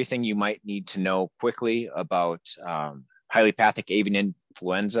everything you might need to know quickly about highly pathogen avian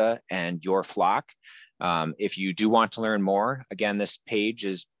influenza and your flock. If you do want to learn more, again, this page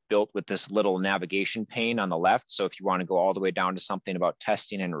is built with this little navigation pane on the left. So if you want to go all the way down to something about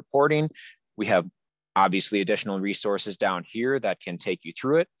testing and reporting, we have obviously additional resources down here that can take you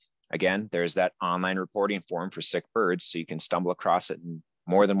through it. Again, there's that online reporting form for sick birds, so you can stumble across it in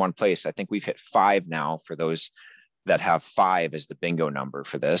more than one place. I think we've hit 5 now for those that have 5 as the bingo number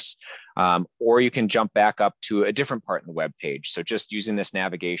for this. Or you can jump back up to a different part in the web page. So just using this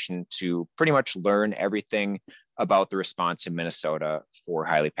navigation to pretty much learn everything about the response in Minnesota for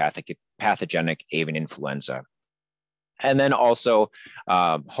highly pathogenic avian influenza. And then also,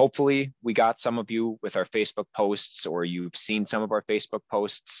 hopefully we got some of you with our Facebook posts, or you've seen some of our Facebook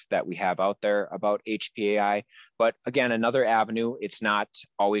posts that we have out there about HPAI. But again, another avenue, it's not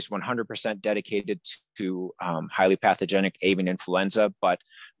always 100% dedicated to highly pathogenic avian influenza, but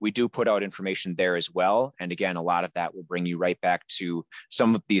we do put out information there as well. And again, a lot of that will bring you right back to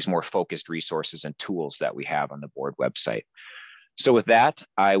some of these more focused resources and tools that we have on the board website. So with that,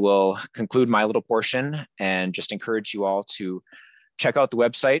 I will conclude my little portion and just encourage you all to check out the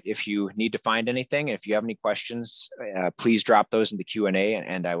website if you need to find anything. If you have any questions, please drop those in the Q&A,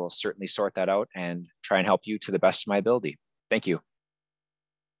 and I will certainly sort that out and try and help you to the best of my ability. Thank you.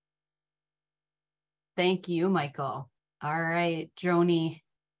 Thank you, Michael. All right, Joni.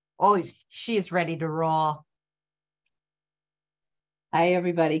 Oh, she's ready to roll. Hi,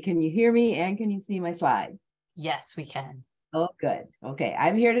 everybody. Can you hear me and can you see my slides? Yes, we can. Oh, good. Okay,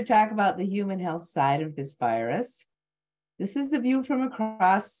 I'm here to talk about the human health side of this virus. This is the view from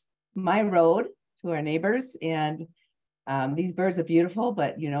across my road to our neighbors, and these birds are beautiful,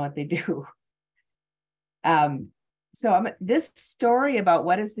 but you know what they do. This story about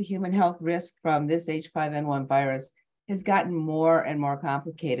what is the human health risk from this H5N1 virus has gotten more and more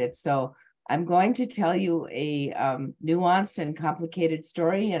complicated. So I'm going to tell you a nuanced and complicated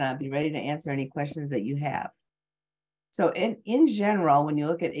story, and I'll be ready to answer any questions that you have. So in general, when you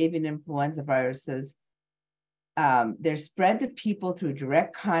look at avian influenza viruses, they're spread to people through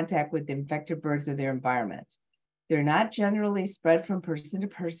direct contact with infected birds or their environment. They're not generally spread from person to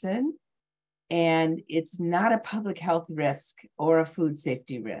person, and it's not a public health risk or a food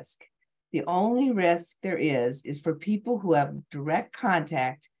safety risk. The only risk there is for people who have direct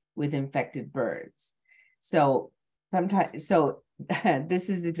contact with infected birds. So this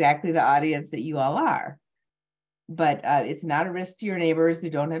is exactly the audience that you all are. But it's not a risk to your neighbors who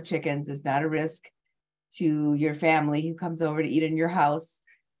don't have chickens. It's not a risk to your family who comes over to eat in your house.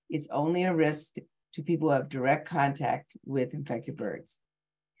 It's only a risk to people who have direct contact with infected birds.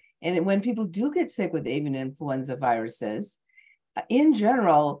 And when people do get sick with avian influenza viruses, in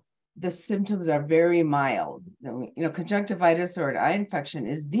general, the symptoms are very mild. You know, conjunctivitis or an eye infection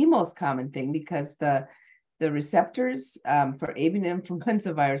is the most common thing because the receptors for avian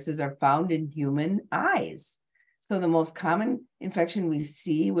influenza viruses are found in human eyes. So the most common infection we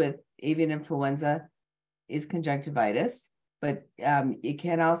see with avian influenza is conjunctivitis, but you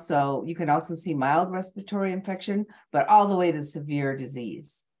can also see mild respiratory infection, but all the way to severe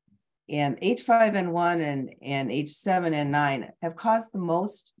disease. And H5N1 and H7N9 have caused the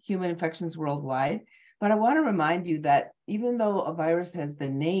most human infections worldwide. But I want to remind you that even though a virus has the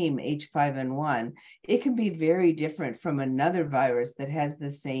name H5N1, it can be very different from another virus that has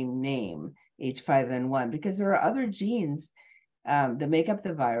the same name, H5N1, because there are other genes that make up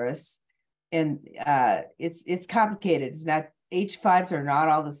the virus, and it's complicated. It's not, H5s are not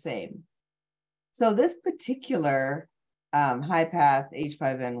all the same. So this particular high path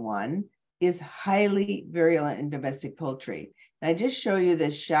H5N1 is highly virulent in domestic poultry. And I just show you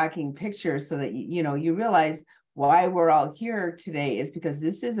this shocking picture so that you realize why we're all here today is because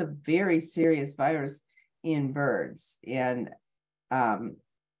this is a very serious virus in birds. And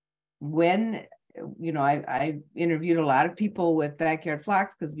when I interviewed a lot of people with backyard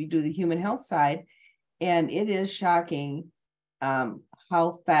flocks because we do the human health side, and it is shocking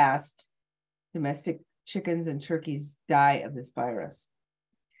how fast domestic chickens and turkeys die of this virus.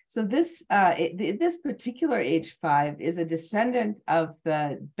 So this particular H5 is a descendant of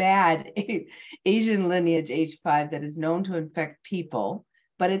the bad Asian lineage H5 that is known to infect people,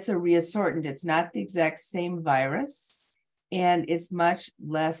 but it's a reassortant. It's not the exact same virus, and it's much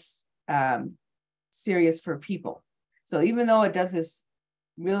less serious for people. So even though it does this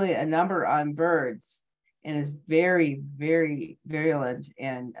really a number on birds and is very, very virulent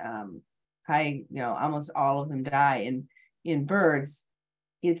and high, almost all of them die in birds,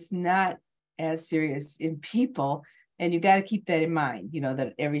 it's not as serious in people. And you got to keep that in mind,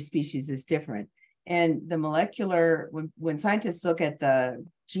 that every species is different. And the molecular, when scientists look at the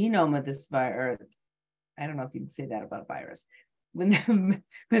genome of this virus, I don't know if you can say that about virus. When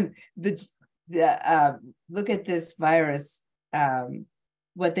look at this virus,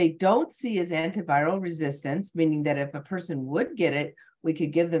 what they don't see is antiviral resistance, meaning that if a person would get it, we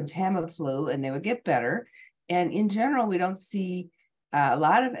could give them Tamiflu and they would get better. And in general, we don't see a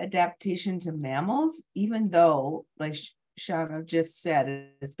lot of adaptation to mammals, even though, like Shauna just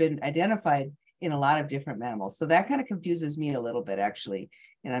said, it's been identified in a lot of different mammals. So that kind of confuses me a little bit, actually.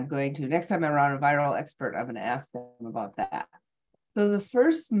 And I'm going to, next time I'm around a viral expert, I'm going to ask them about that. So the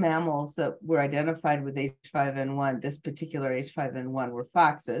first mammals that were identified with H5N1, this particular H5N1, were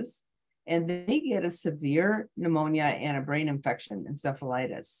foxes, and they get a severe pneumonia and a brain infection,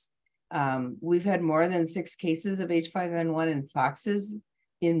 encephalitis. We've had more than 6 cases of H5N1 in foxes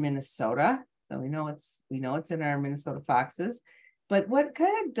in Minnesota, so we know it's in our Minnesota foxes. But what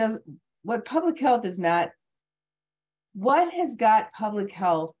public health is not, what has got public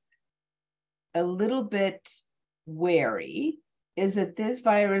health a little bit wary is that this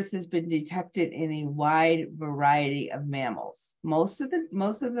virus has been detected in a wide variety of mammals. Most of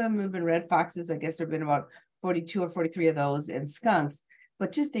them have been red foxes. I guess there have been about 42 or 43 of those, and skunks,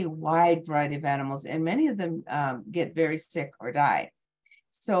 but just a wide variety of animals. And many of them get very sick or die.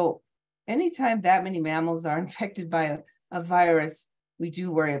 So anytime that many mammals are infected by a virus, we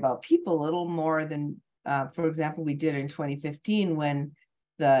do worry about people a little more than, for example, we did in 2015 when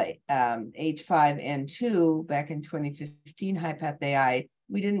the H5N2 back in 2015, HPAI,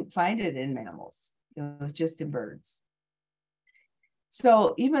 we didn't find it in mammals. It was just in birds.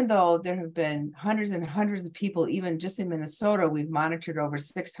 So even though there have been hundreds and hundreds of people, even just in Minnesota, we've monitored over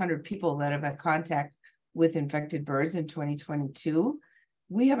 600 people that have had contact with infected birds in 2022.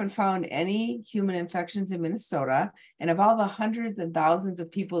 We haven't found any human infections in Minnesota. And of all the hundreds and thousands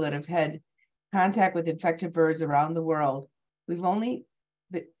of people that have had contact with infected birds around the world, we've only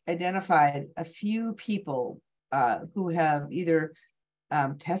identified a few people who have either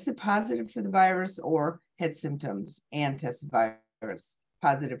tested positive for the virus or had symptoms and tested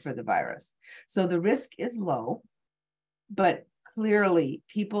positive for the virus. So the risk is low, but clearly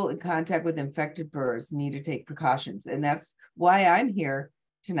people in contact with infected birds need to take precautions. And that's why I'm here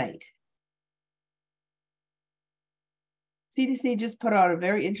tonight. CDC just put out a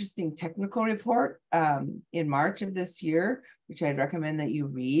very interesting technical report in March of this year, which I'd recommend that you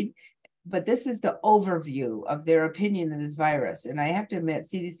read. But this is the overview of their opinion of this virus. And I have to admit,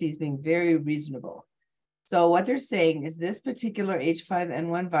 CDC is being very reasonable. So what they're saying is this particular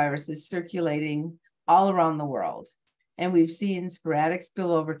H5N1 virus is circulating all around the world. And we've seen sporadic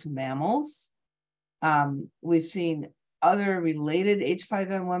spillover to mammals. We've seen other related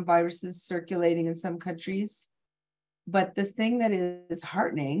H5N1 viruses circulating in some countries. But the thing that is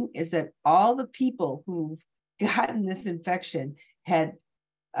heartening is that all the people who've gotten this infection had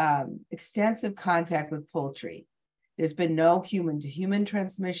extensive contact with poultry. There's been no human-to-human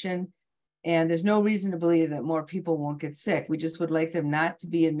transmission, and there's no reason to believe that more people won't get sick. We just would like them not to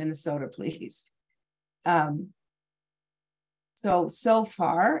be in Minnesota, please. So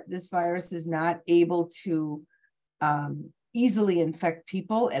far, this virus is not able to easily infect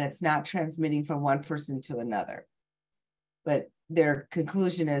people, and it's not transmitting from one person to another. But their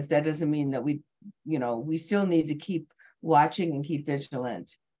conclusion is that doesn't mean that we still need to keep watching and keep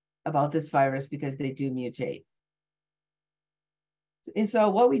vigilant about this virus because they do mutate. And so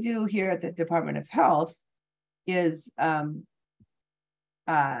what we do here at the Department of Health is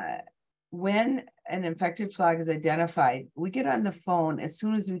when an infected flock is identified, we get on the phone as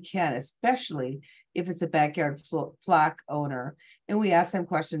soon as we can, especially if it's a backyard flock owner, and we ask them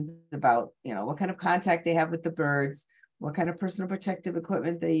questions about, what kind of contact they have with the birds, what kind of personal protective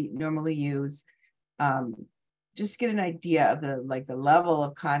equipment they normally use, just get an idea of the level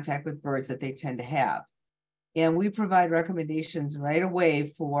of contact with birds that they tend to have. And we provide recommendations right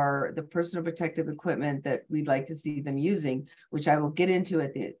away for the personal protective equipment that we'd like to see them using, which I will get into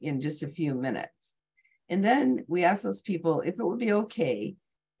in just a few minutes. And then we ask those people if it would be okay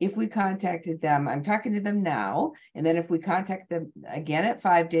if we contacted them. I'm talking to them now. And then if we contact them again at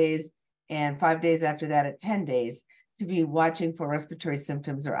 5 days and 5 days after that at 10 days to be watching for respiratory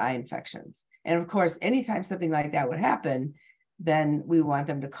symptoms or eye infections. And of course, anytime something like that would happen, then we want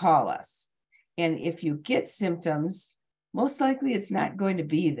them to call us. And if you get symptoms, most likely it's not going to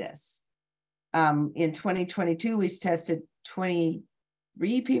be this. In 2022, we tested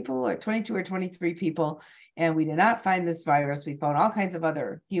 23 people or 22 or 23 people, and we did not find this virus. We found all kinds of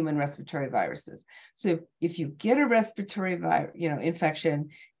other human respiratory viruses. So if you get a respiratory infection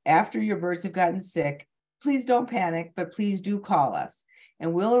after your birds have gotten sick, please don't panic, but please do call us.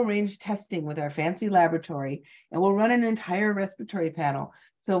 And we'll arrange testing with our fancy laboratory, and we'll run an entire respiratory panel.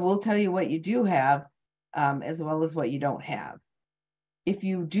 So we'll tell you what you do have, as well as what you don't have. If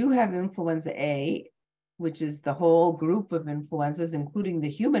you do have influenza A, which is the whole group of influenzas, including the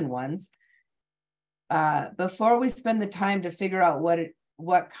human ones, before we spend the time to figure out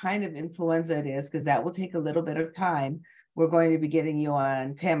what kind of influenza it is, because that will take a little bit of time, we're going to be getting you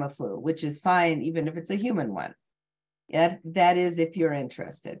on Tamiflu, which is fine, even if it's a human one. That is if you're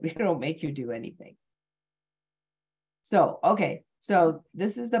interested. We don't make you do anything. So, okay, so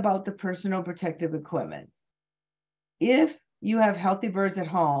this is about the personal protective equipment. If you have healthy birds at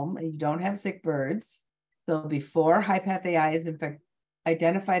home and you don't have sick birds, so before HPAI is in fact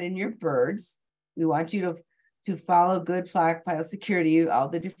identified in your birds, we want you to follow good flock biosecurity, all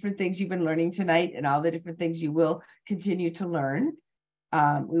the different things you've been learning tonight and all the different things you will continue to learn.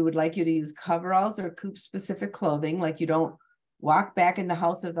 We would like you to use coveralls or coop-specific clothing, like you don't walk back in the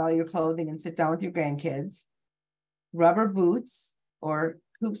house with all your clothing and sit down with your grandkids. Rubber boots or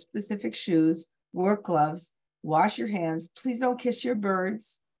coop-specific shoes, work gloves, wash your hands. Please don't kiss your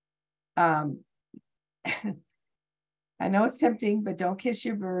birds. I know it's tempting, but don't kiss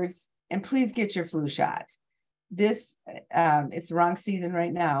your birds. And please get your flu shot. This, it's the wrong season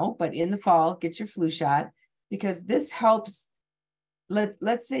right now, but in the fall, get your flu shot, because this helps.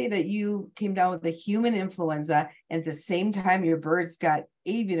 Let's say that you came down with a human influenza and at the same time your birds got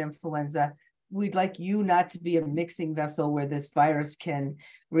avian influenza. We'd like you not to be a mixing vessel where this virus can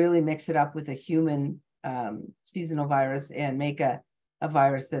really mix it up with a human seasonal virus and make a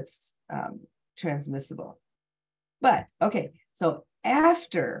virus that's transmissible. But okay, so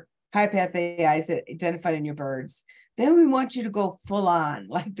after HPAI is identified in your birds, then we want you to go full on,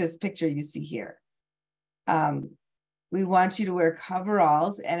 like this picture you see here. We want you to wear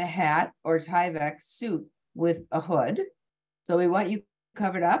coveralls and a hat or Tyvek suit with a hood. So we want you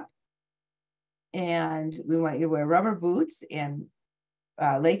covered up, and we want you to wear rubber boots and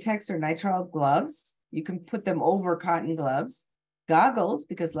latex or nitrile gloves. You can put them over cotton gloves, goggles,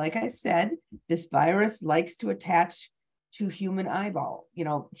 because like I said, this virus likes to attach to human eyeball,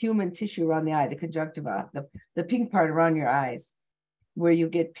 human tissue around the eye, the conjunctiva, the pink part around your eyes, where you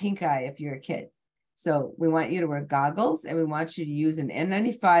get pink eye if you're a kid. So we want you to wear goggles, and we want you to use an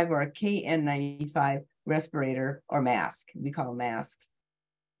N95 or a KN95 respirator or mask. We call them masks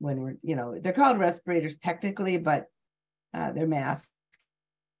when we're, they're called respirators technically, but they're masks.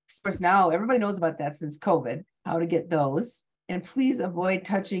 Of course, now everybody knows about that since COVID, how to get those. And please avoid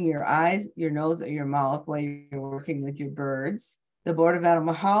touching your eyes, your nose, or your mouth while you're working with your birds. The Board of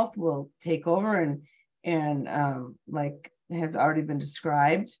Animal Health will take over and like has already been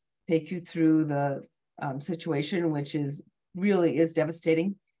described, take you through the situation, which really is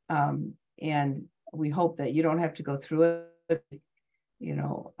devastating. And we hope that you don't have to go through it,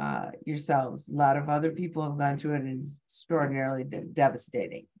 yourselves. A lot of other people have gone through it, and it's extraordinarily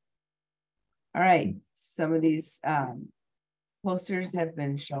devastating. All right, some of these posters have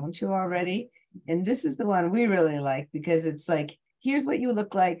been shown to you already. And this is the one we really like, because it's like, here's what you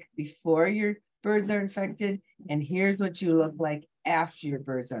look like before your birds are infected, and here's what you look like after your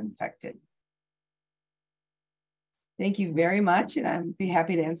birds are infected. Thank you very much, and I'd be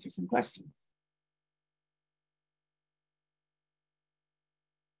happy to answer some questions.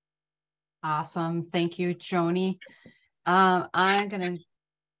 Awesome. Thank you, Joni. I'm going to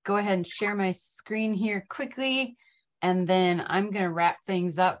go ahead and share my screen here quickly, and then I'm going to wrap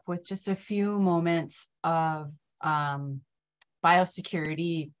things up with just a few moments of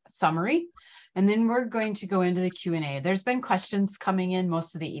biosecurity summary. And then we're going to go into the Q&A. There's been questions coming in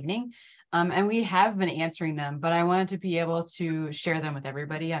most of the evening, and we have been answering them, but I wanted to be able to share them with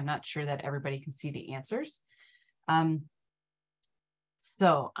everybody. I'm not sure that everybody can see the answers.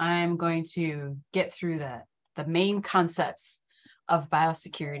 So I'm going to get through the main concepts of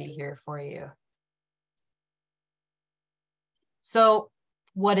biosecurity here for you. So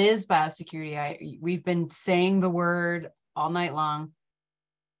what is biosecurity? We've been saying the word all night long,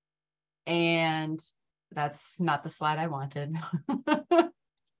 and that's not the slide I wanted.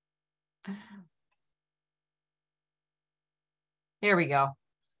 Here we go.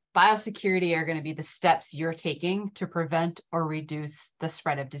 Biosecurity are going to be the steps you're taking to prevent or reduce the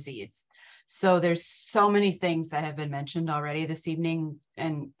spread of disease. So there's so many things that have been mentioned already this evening,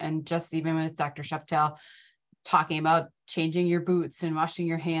 and just even with Dr. Scheftel talking about changing your boots and washing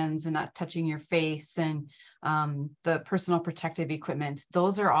your hands and not touching your face, and the personal protective equipment.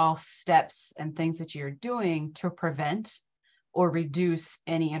 Those are all steps and things that you're doing to prevent or reduce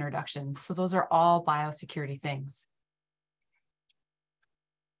any introductions. So those are all biosecurity things.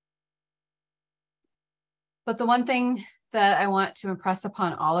 But the one thing that I want to impress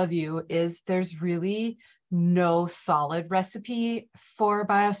upon all of you is there's really no solid recipe for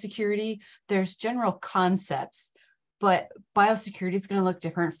biosecurity. There's general concepts, but biosecurity is going to look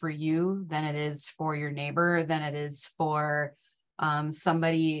different for you than it is for your neighbor, than it is for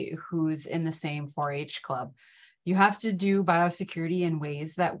somebody who's in the same 4-H club. You have to do biosecurity in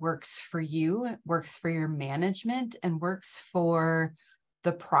ways that works for you, works for your management, and works for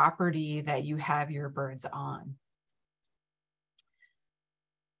the property that you have your birds on.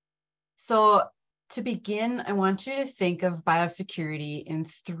 So to begin, I want you to think of biosecurity in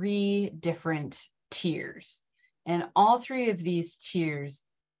 3 different tiers. And all 3 of these tiers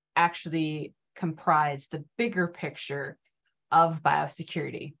actually comprise the bigger picture of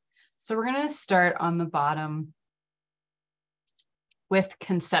biosecurity. So we're going to start on the bottom with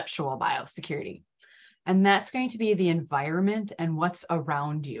conceptual biosecurity. And that's going to be the environment and what's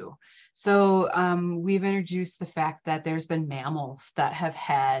around you. So we've introduced the fact that there's been mammals that have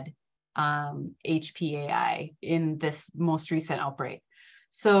had HPAI in this most recent outbreak.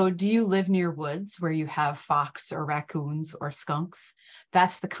 So do you live near woods where you have fox or raccoons or skunks?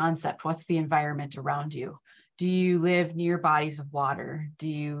 That's the concept. What's the environment around you? Do you live near bodies of water? Do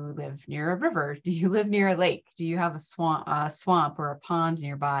you live near a river? Do you live near a lake? Do you have a swamp or a pond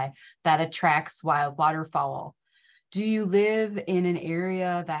nearby that attracts wild waterfowl? Do you live in an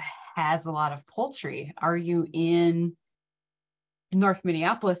area that has a lot of poultry? Are you in North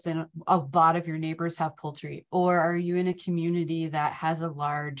Minneapolis and a lot of your neighbors have poultry? Or are you in a community that has a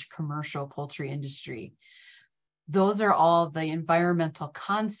large commercial poultry industry? Those are all the environmental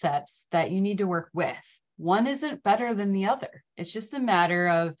concepts that you need to work with. One isn't better than the other. It's just a matter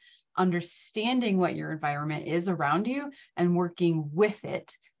of understanding what your environment is around you and working with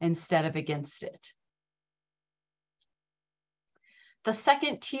it instead of against it. The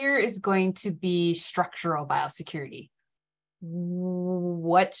second tier is going to be structural biosecurity.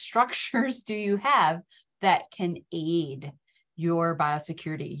 What structures do you have that can aid your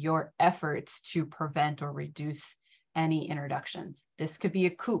biosecurity, your efforts to prevent or reduce any introductions? This could be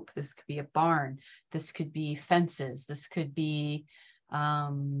a coop, this could be a barn, this could be fences, this could be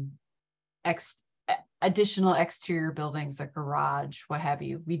additional exterior buildings, a garage, what have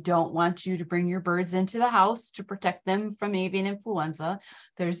you. We don't want you to bring your birds into the house to protect them from avian influenza.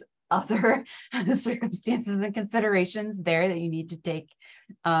 There's other circumstances and considerations there that you need to take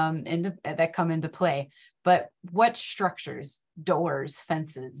that come into play. But what structures, doors,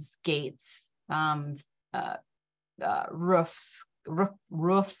 fences, gates, roofs,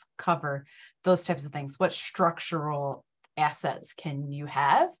 roof cover, those types of things. What structural assets can you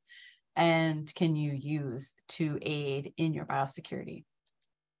have and can you use to aid in your biosecurity?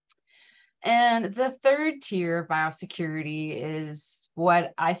 And the third tier of biosecurity is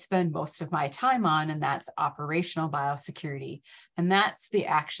what I spend most of my time on, and that's operational biosecurity. And that's the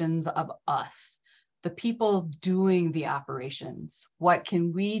actions of us, the people doing the operations. What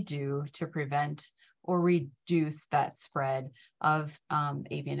can we do to prevent or reduce that spread of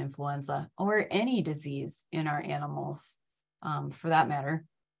avian influenza or any disease in our animals, for that matter?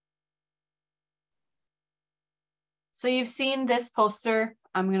 So you've seen this poster.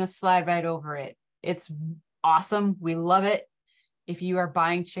 I'm going to slide right over it. It's awesome. We love it. If you are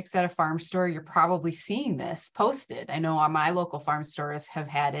buying chicks at a farm store, you're probably seeing this posted. I know my local farm stores have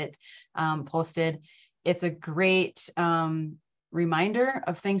had it posted. It's a great reminder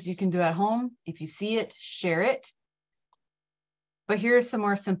of things you can do at home. If you see it, share it. But here are some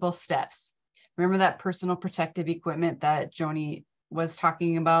more simple steps. Remember that personal protective equipment that Joni was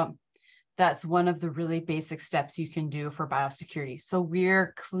talking about? That's one of the really basic steps you can do for biosecurity. So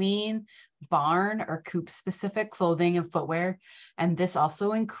wear clean barn or coop specific clothing and footwear. And this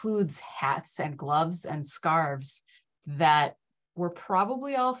also includes hats and gloves and scarves that we're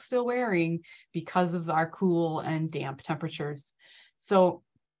probably all still wearing because of our cool and damp temperatures. So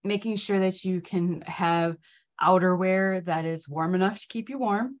making sure that you can have outerwear that is warm enough to keep you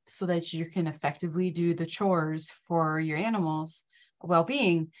warm so that you can effectively do the chores for your animals'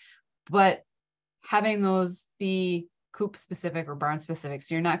 well-being, but having those be coop specific or barn specific.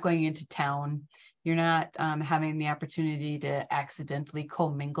 So you're not going into town. You're not having the opportunity to accidentally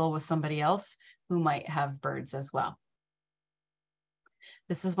commingle with somebody else who might have birds as well.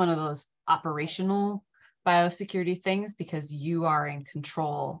 This is one of those operational biosecurity things because you are in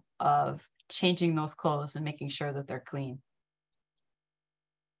control of changing those clothes and making sure that they're clean.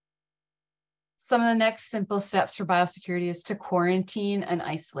 Some of the next simple steps for biosecurity is to quarantine and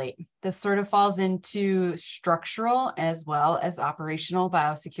isolate. This sort of falls into structural as well as operational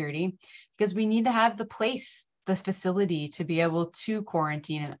biosecurity because we need to have the place, the facility to be able to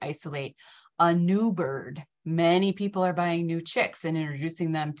quarantine and isolate a new bird. Many people are buying new chicks and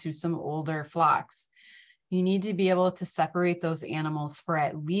introducing them to some older flocks. you need to be able to separate those animals for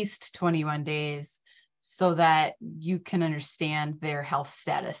at least 21 days so that you can understand their health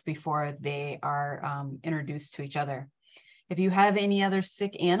status before they are introduced to each other. If you have any other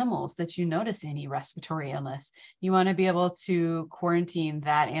sick animals that you notice any respiratory illness, you want to be able to quarantine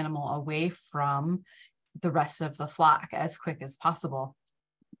that animal away from the rest of the flock as quick as possible.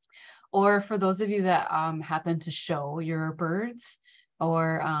 Or for those of you that happen to show your birds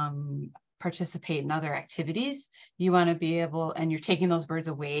or participate in other activities, you want to be able, and you're taking those birds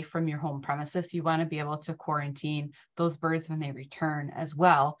away from your home premises, you want to be able to quarantine those birds when they return as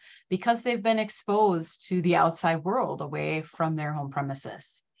well, because they've been exposed to the outside world away from their home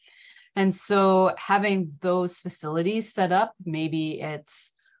premises. And so having those facilities set up, maybe it's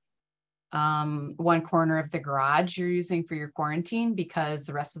one corner of the garage you're using for your quarantine because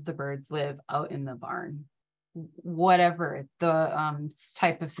the rest of the birds live out in the barn. Whatever the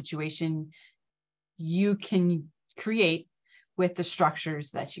type of situation you can create with the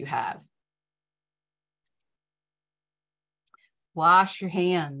structures that you have. Wash your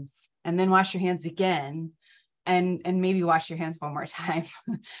hands and then wash your hands again and maybe wash your hands one more time.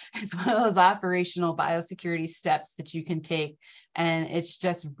 It's one of those operational biosecurity steps that you can take. And it's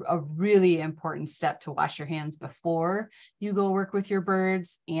just a really important step to wash your hands before you go work with your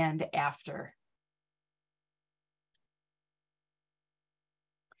birds and after.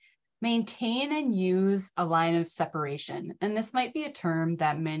 Maintain and use a line of separation. And this might be a term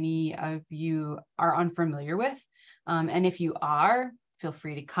that many of you are unfamiliar with. And if you are, feel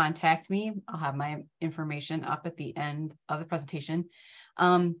free to contact me. I'll have my information up at the end of the presentation,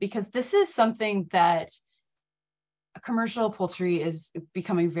 because this is something that commercial poultry is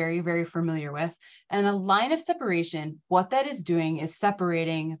becoming very, very familiar with. And a line of separation, what that is doing is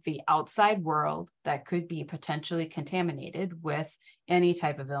separating the outside world that could be potentially contaminated with any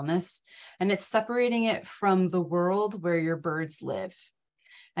type of illness. And it's separating it from the world where your birds live.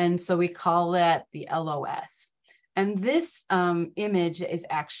 And so we call that the LOS. And this image is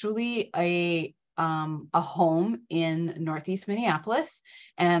actually a home in Northeast Minneapolis.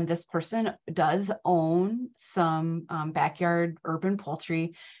 And this person does own some backyard urban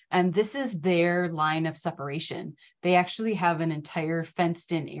poultry. And this is their line of separation. They actually have an entire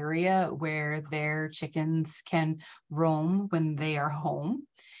fenced in area where their chickens can roam when they are home.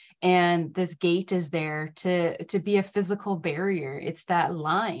 And this gate is there to be a physical barrier. It's that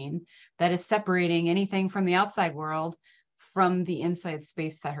line that is separating anything from the outside world from the inside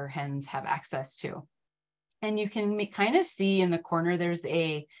space that her hens have access to. And you can kind of see in the corner, there's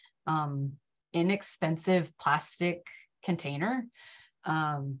a inexpensive plastic container.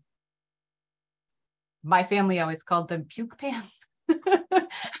 My family always called them puke pans.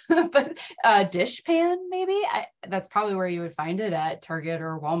 But dish pan, maybe that's probably where you would find it at Target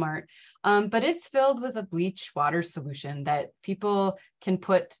or Walmart. But it's filled with a bleach water solution that people can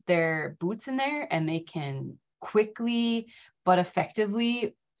put their boots in there and they can quickly but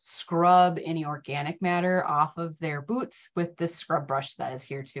effectively scrub any organic matter off of their boots with this scrub brush that is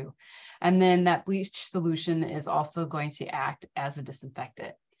here too. And then that bleach solution is also going to act as a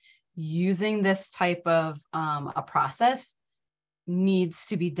disinfectant. Using this type of a process needs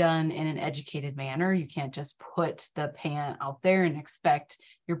to be done in an educated manner. You can't just put the pan out there and expect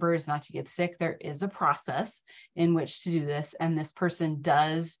your birds not to get sick. There is a process in which to do this. And this person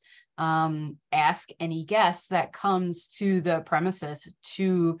does ask any guest that comes to the premises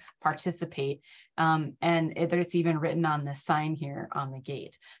to participate. And it's even written on the sign here on the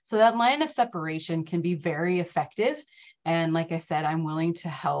gate. So that line of separation can be very effective. And like I said, I'm willing to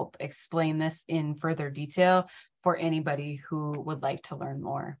help explain this in further detail for anybody who would like to learn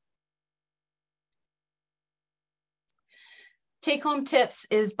more. Take-home tips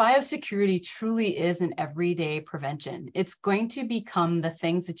is biosecurity truly is an everyday prevention. It's going to become the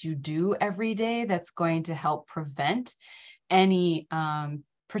things that you do every day that's going to help prevent any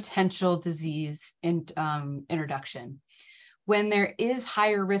potential disease introduction. When there is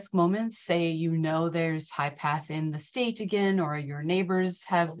higher risk moments, say you know there's high path in the state again, or your neighbors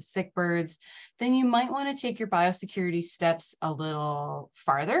have sick birds, then you might want to take your biosecurity steps a little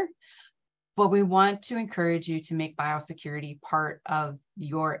farther. But we want to encourage you to make biosecurity part of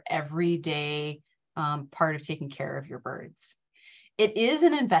your everyday part of taking care of your birds. It is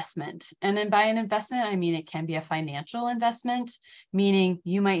an investment. And then by an investment, I mean it can be a financial investment, meaning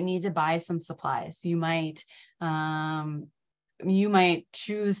you might need to buy some supplies. You might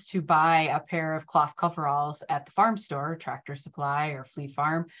choose to buy a pair of cloth coveralls at the farm store, Tractor Supply or Fleet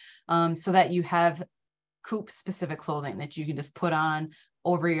Farm, so that you have coop specific clothing that you can just put on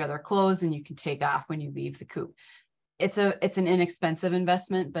over your other clothes and you can take off when you leave the coop. it's an inexpensive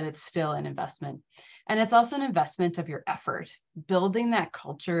investment, but it's still an investment. And it's also an investment of your effort. Building that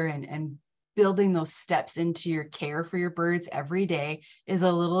culture and building those steps into your care for your birds every day is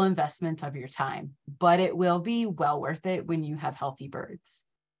a little investment of your time, but it will be well worth it when you have healthy birds.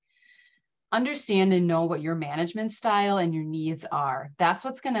 Understand and know what your management style and your needs are. That's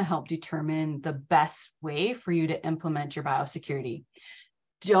what's going to help determine the best way for you to implement your biosecurity.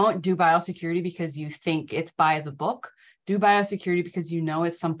 Don't do biosecurity because you think it's by the book. Do biosecurity because you know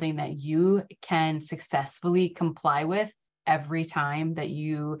it's something that you can successfully comply with every time that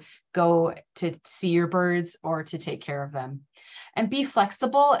you go to see your birds or to take care of them. And be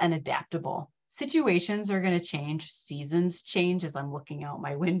flexible and adaptable. Situations are going to change. Seasons change as I'm looking out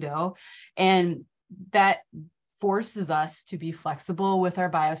my window. And that forces us to be flexible with our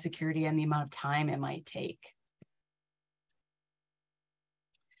biosecurity and the amount of time it might take.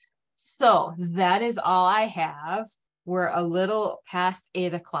 So that is all I have. We're a little past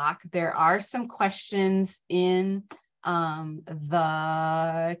 8 o'clock. There are some questions in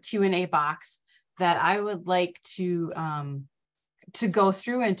the Q&A box that I would like to go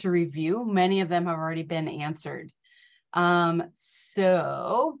through and to review. Many of them have already been answered.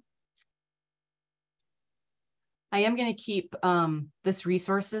 So I am going to keep this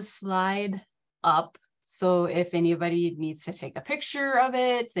resources slide up. So if anybody needs to take a picture of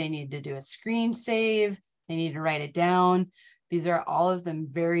it, they need to do a screen save, they need to write it down. These are all of them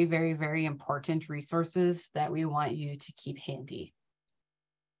very, very, very important resources that we want you to keep handy.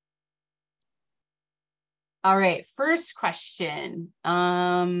 All right, first question.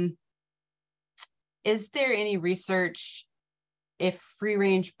 Is there any research if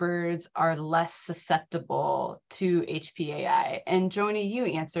free-range birds are less susceptible to HPAI? And Joni, you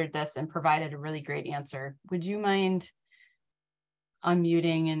answered this and provided a really great answer. Would you mind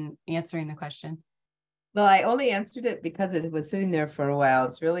unmuting and answering the question? Well, I only answered it because it was sitting there for a while.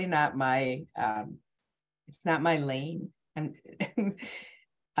 It's really not my, it's not my lane. And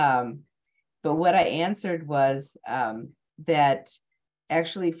but what I answered was that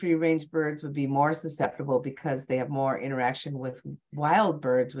actually free-range birds would be more susceptible because they have more interaction with wild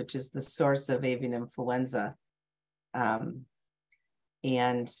birds, which is the source of avian influenza. And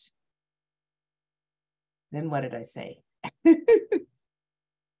then what did I say?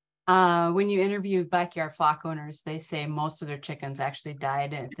 When you interview backyard flock owners, they say most of their chickens actually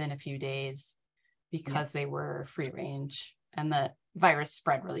died within a few days because they were free range and the virus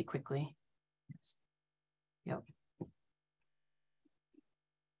spread really quickly. Yep.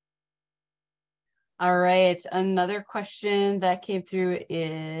 All right, another question that came through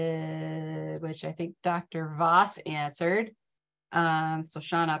is, which I think Dr. Voss answered. So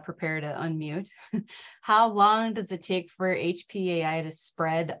Shauna, prepare to unmute. How long does it take for HPAI to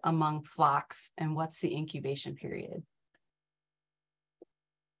spread among flocks, and what's the incubation period?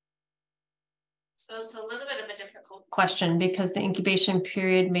 So it's a little bit of a difficult question because the incubation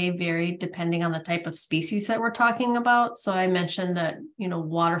period may vary depending on the type of species that we're talking about. So I mentioned that, you know,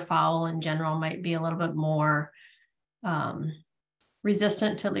 waterfowl in general might be a little bit more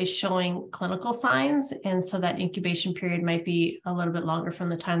resistant to at least showing clinical signs. And so that incubation period might be a little bit longer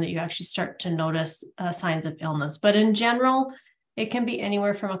from the time that you actually start to notice signs of illness. But in general, it can be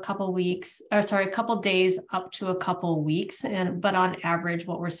anywhere from a couple days up to a couple weeks. But on average,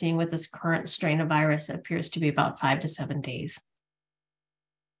 what we're seeing with this current strain of virus, it appears to be about 5 to 7 days.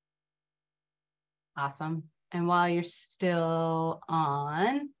 Awesome. And while you're still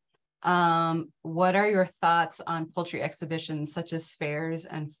on, what are your thoughts on poultry exhibitions such as fairs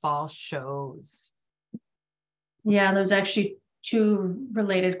and fall shows? Yeah, there's actually 2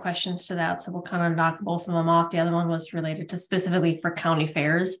 related questions to that. So we'll kind of knock both of them off. The other one was related to specifically for county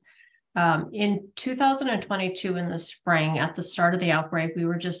fairs. In 2022 in the spring, at the start of the outbreak, we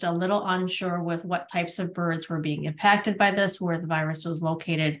were just a little unsure with what types of birds were being impacted by this, where the virus was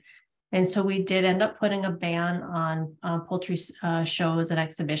located. And so we did end up putting a ban on poultry shows and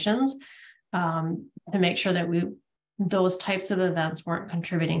exhibitions to make sure that those types of events weren't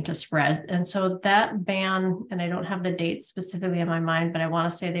contributing to spread. And so that ban, and I don't have the dates specifically in my mind, but I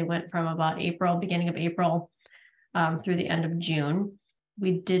want to say they went from about beginning of April through the end of June.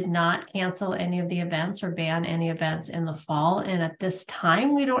 We did not cancel any of the events or ban any events in the fall. And at this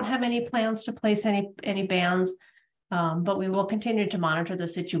time, we don't have any plans to place any bans, but we will continue to monitor the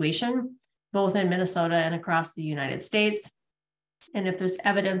situation, both in Minnesota and across the United States. And if there's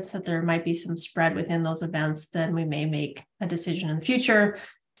evidence that there might be some spread within those events, then we may make a decision in the future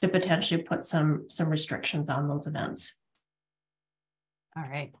to potentially put some restrictions on those events. All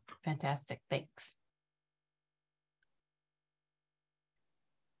right, fantastic, thanks.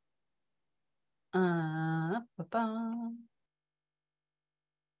 Are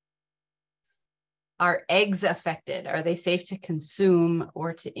eggs affected? Are they safe to consume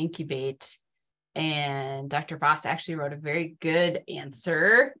or to incubate? And Dr. Voss actually wrote a very good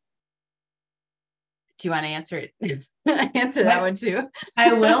answer. Do you want to answer it? Answer that one too?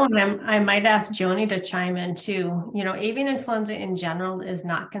 I will, and I might ask Joni to chime in too. You know, avian influenza in general is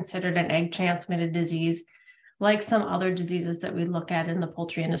not considered an egg-transmitted disease, like some other diseases that we look at in the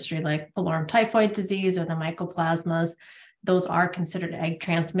poultry industry, like falciparum typhoid disease or the mycoplasmas. Those are considered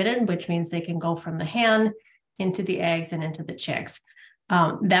egg-transmitted, which means they can go from the hen into the eggs and into the chicks.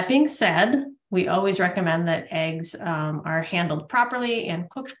 That being said, we always recommend that eggs are handled properly and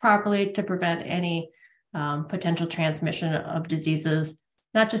cooked properly to prevent any potential transmission of diseases,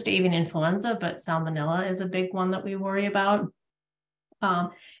 not just avian influenza, but salmonella is a big one that we worry about.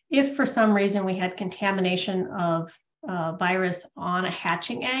 If for some reason we had contamination of virus on a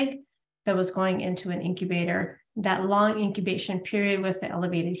hatching egg that was going into an incubator, that long incubation period with the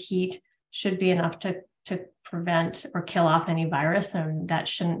elevated heat should be enough to prevent or kill off any virus, and that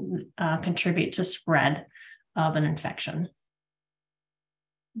shouldn't contribute to spread of an infection.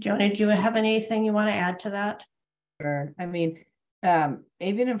 Joni, do you have anything you want to add to that? Sure. I mean,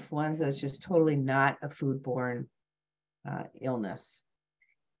 avian influenza is just totally not a foodborne illness.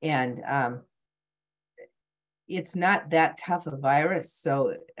 And it's not that tough a virus.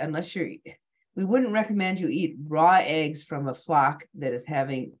 So unless we wouldn't recommend you eat raw eggs from a flock that is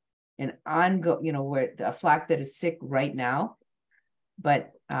having an ongoing, you know, where a flock that is sick right now.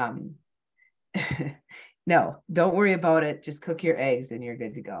 But no, don't worry about it. Just cook your eggs and you're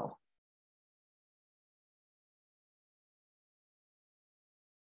good to go.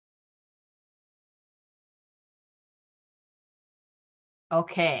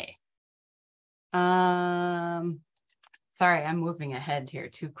 Okay. Sorry, I'm moving ahead here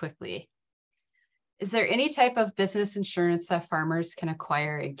too quickly. Is there any type of business insurance that farmers can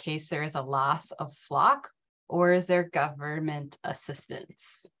acquire in case there is a loss of flock, or is there government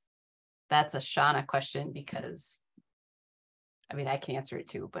assistance? That's a Shauna question because, I mean, I can answer it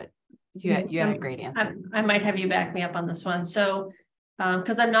too, but you had a great answer. I might have you back me up on this one. So,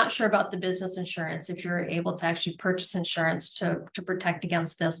 because I'm not sure about the business insurance, if you're able to actually purchase insurance to protect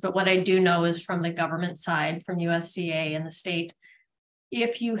against this. But what I do know is from the government side, from USDA and the state,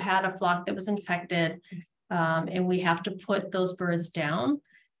 if you had a flock that was infected and we have to put those birds down,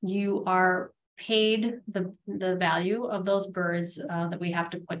 you are paid the value of those birds that we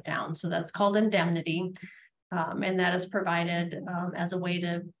have to put down. So that's called indemnity. And that is provided as a way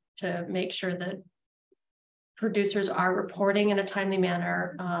to make sure that producers are reporting in a timely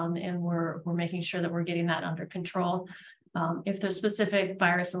manner, and we're making sure that we're getting that under control. If there's specific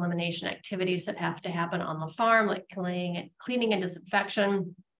virus elimination activities that have to happen on the farm, like cleaning and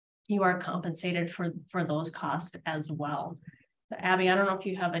disinfection, you are compensated for those costs as well. Abby, I don't know if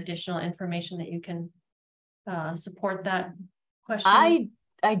you have additional information that you can support that question.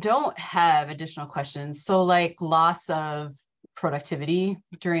 I don't have additional questions. So like loss of productivity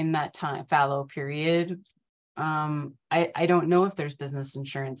during that time fallow period. I don't know if there's business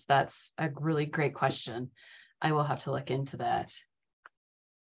insurance. That's a really great question. I will have to look into that.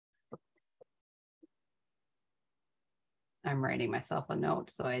 I'm writing myself a note,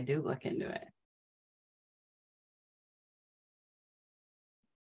 so I do look into it.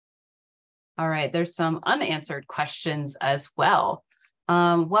 All right, there's some unanswered questions as well.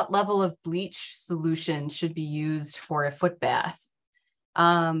 What level of bleach solution should be used for a foot bath?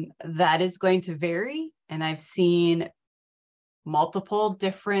 That is going to vary, and I've seen multiple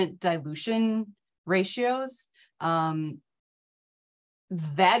different dilution ratios. That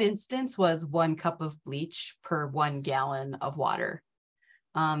instance was 1 cup of bleach per 1 gallon of water.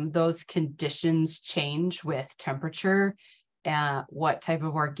 Those conditions change with temperature, what type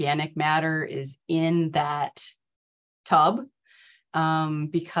of organic matter is in that tub,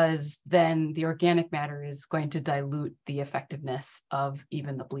 because then the organic matter is going to dilute the effectiveness of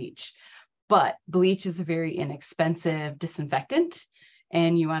even the bleach. But bleach is a very inexpensive disinfectant,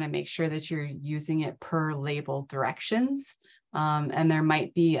 and you want to make sure that you're using it per label directions. And there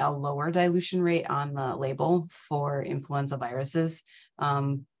might be a lower dilution rate on the label for influenza viruses.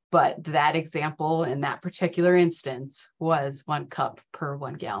 But that example in that particular instance was 1 cup per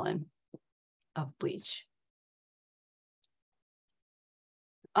 1 gallon of bleach.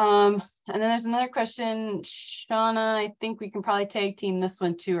 And then there's another question, Shauna, I think we can probably tag team this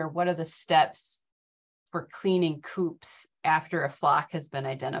one too, or what are the steps for cleaning coops after a flock has been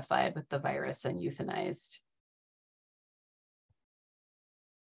identified with the virus and euthanized?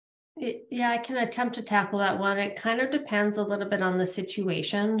 Yeah, I can attempt to tackle that one. It kind of depends a little bit on the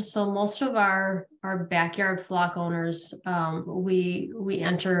situation. So most of our backyard flock owners, we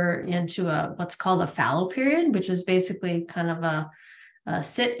enter into what's called a fallow period, which is basically kind of a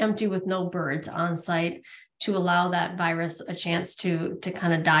sit empty with no birds on site to allow that virus a chance to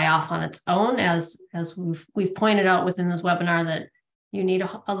kind of die off on its own. As we've pointed out within this webinar, that you need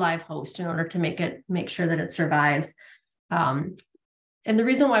a live host in order to make sure that it survives. And the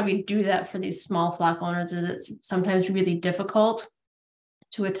reason why we do that for these small flock owners is it's sometimes really difficult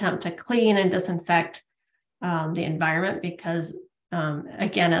to attempt to clean and disinfect the environment because,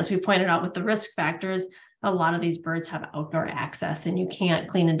 again, as we pointed out with the risk factors, a lot of these birds have outdoor access and you can't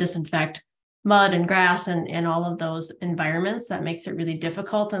clean and disinfect mud and grass and all of those environments. That makes it really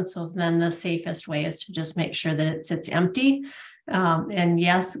difficult. And so then the safest way is to just make sure that it sits empty. And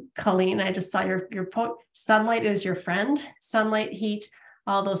yes, Colleen, I just saw your sunlight is your friend. Sunlight, heat,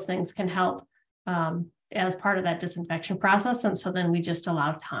 all those things can help as part of that disinfection process. And so then we just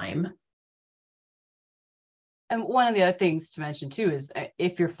allow time. And one of the other things to mention too is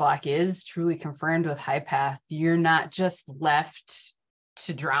if your flock is truly confirmed with HPAI, you're not just left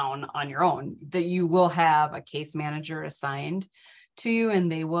to drown on your own, that you will have a case manager assigned to you and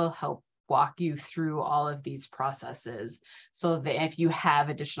they will help walk you through all of these processes. So that if you have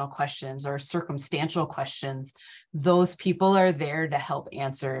additional questions or circumstantial questions, those people are there to help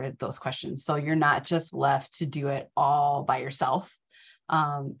answer those questions. So you're not just left to do it all by yourself.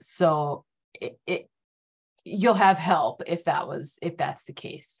 So you'll have help if that's the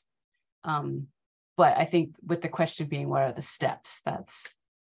case. But I think with the question being, what are the steps? That's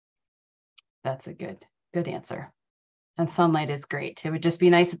a good answer. And sunlight is great. It would just be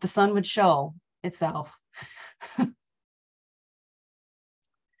nice if the sun would show itself.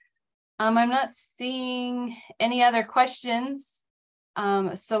 I'm not seeing any other questions.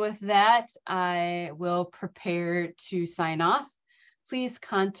 So with that, I will prepare to sign off. Please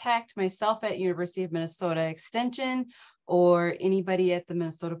contact myself at University of Minnesota Extension or anybody at the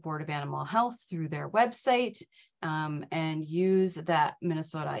Minnesota Board of Animal Health through their website, and use that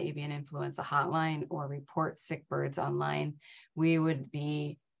Minnesota Avian Influenza hotline or report sick birds online. We would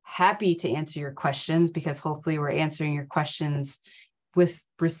be happy to answer your questions because hopefully we're answering your questions with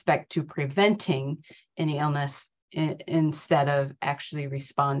respect to preventing any illness instead of actually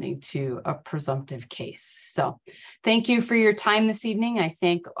responding to a presumptive case. So thank you for your time this evening. I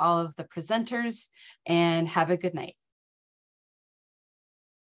thank all of the presenters and have a good night.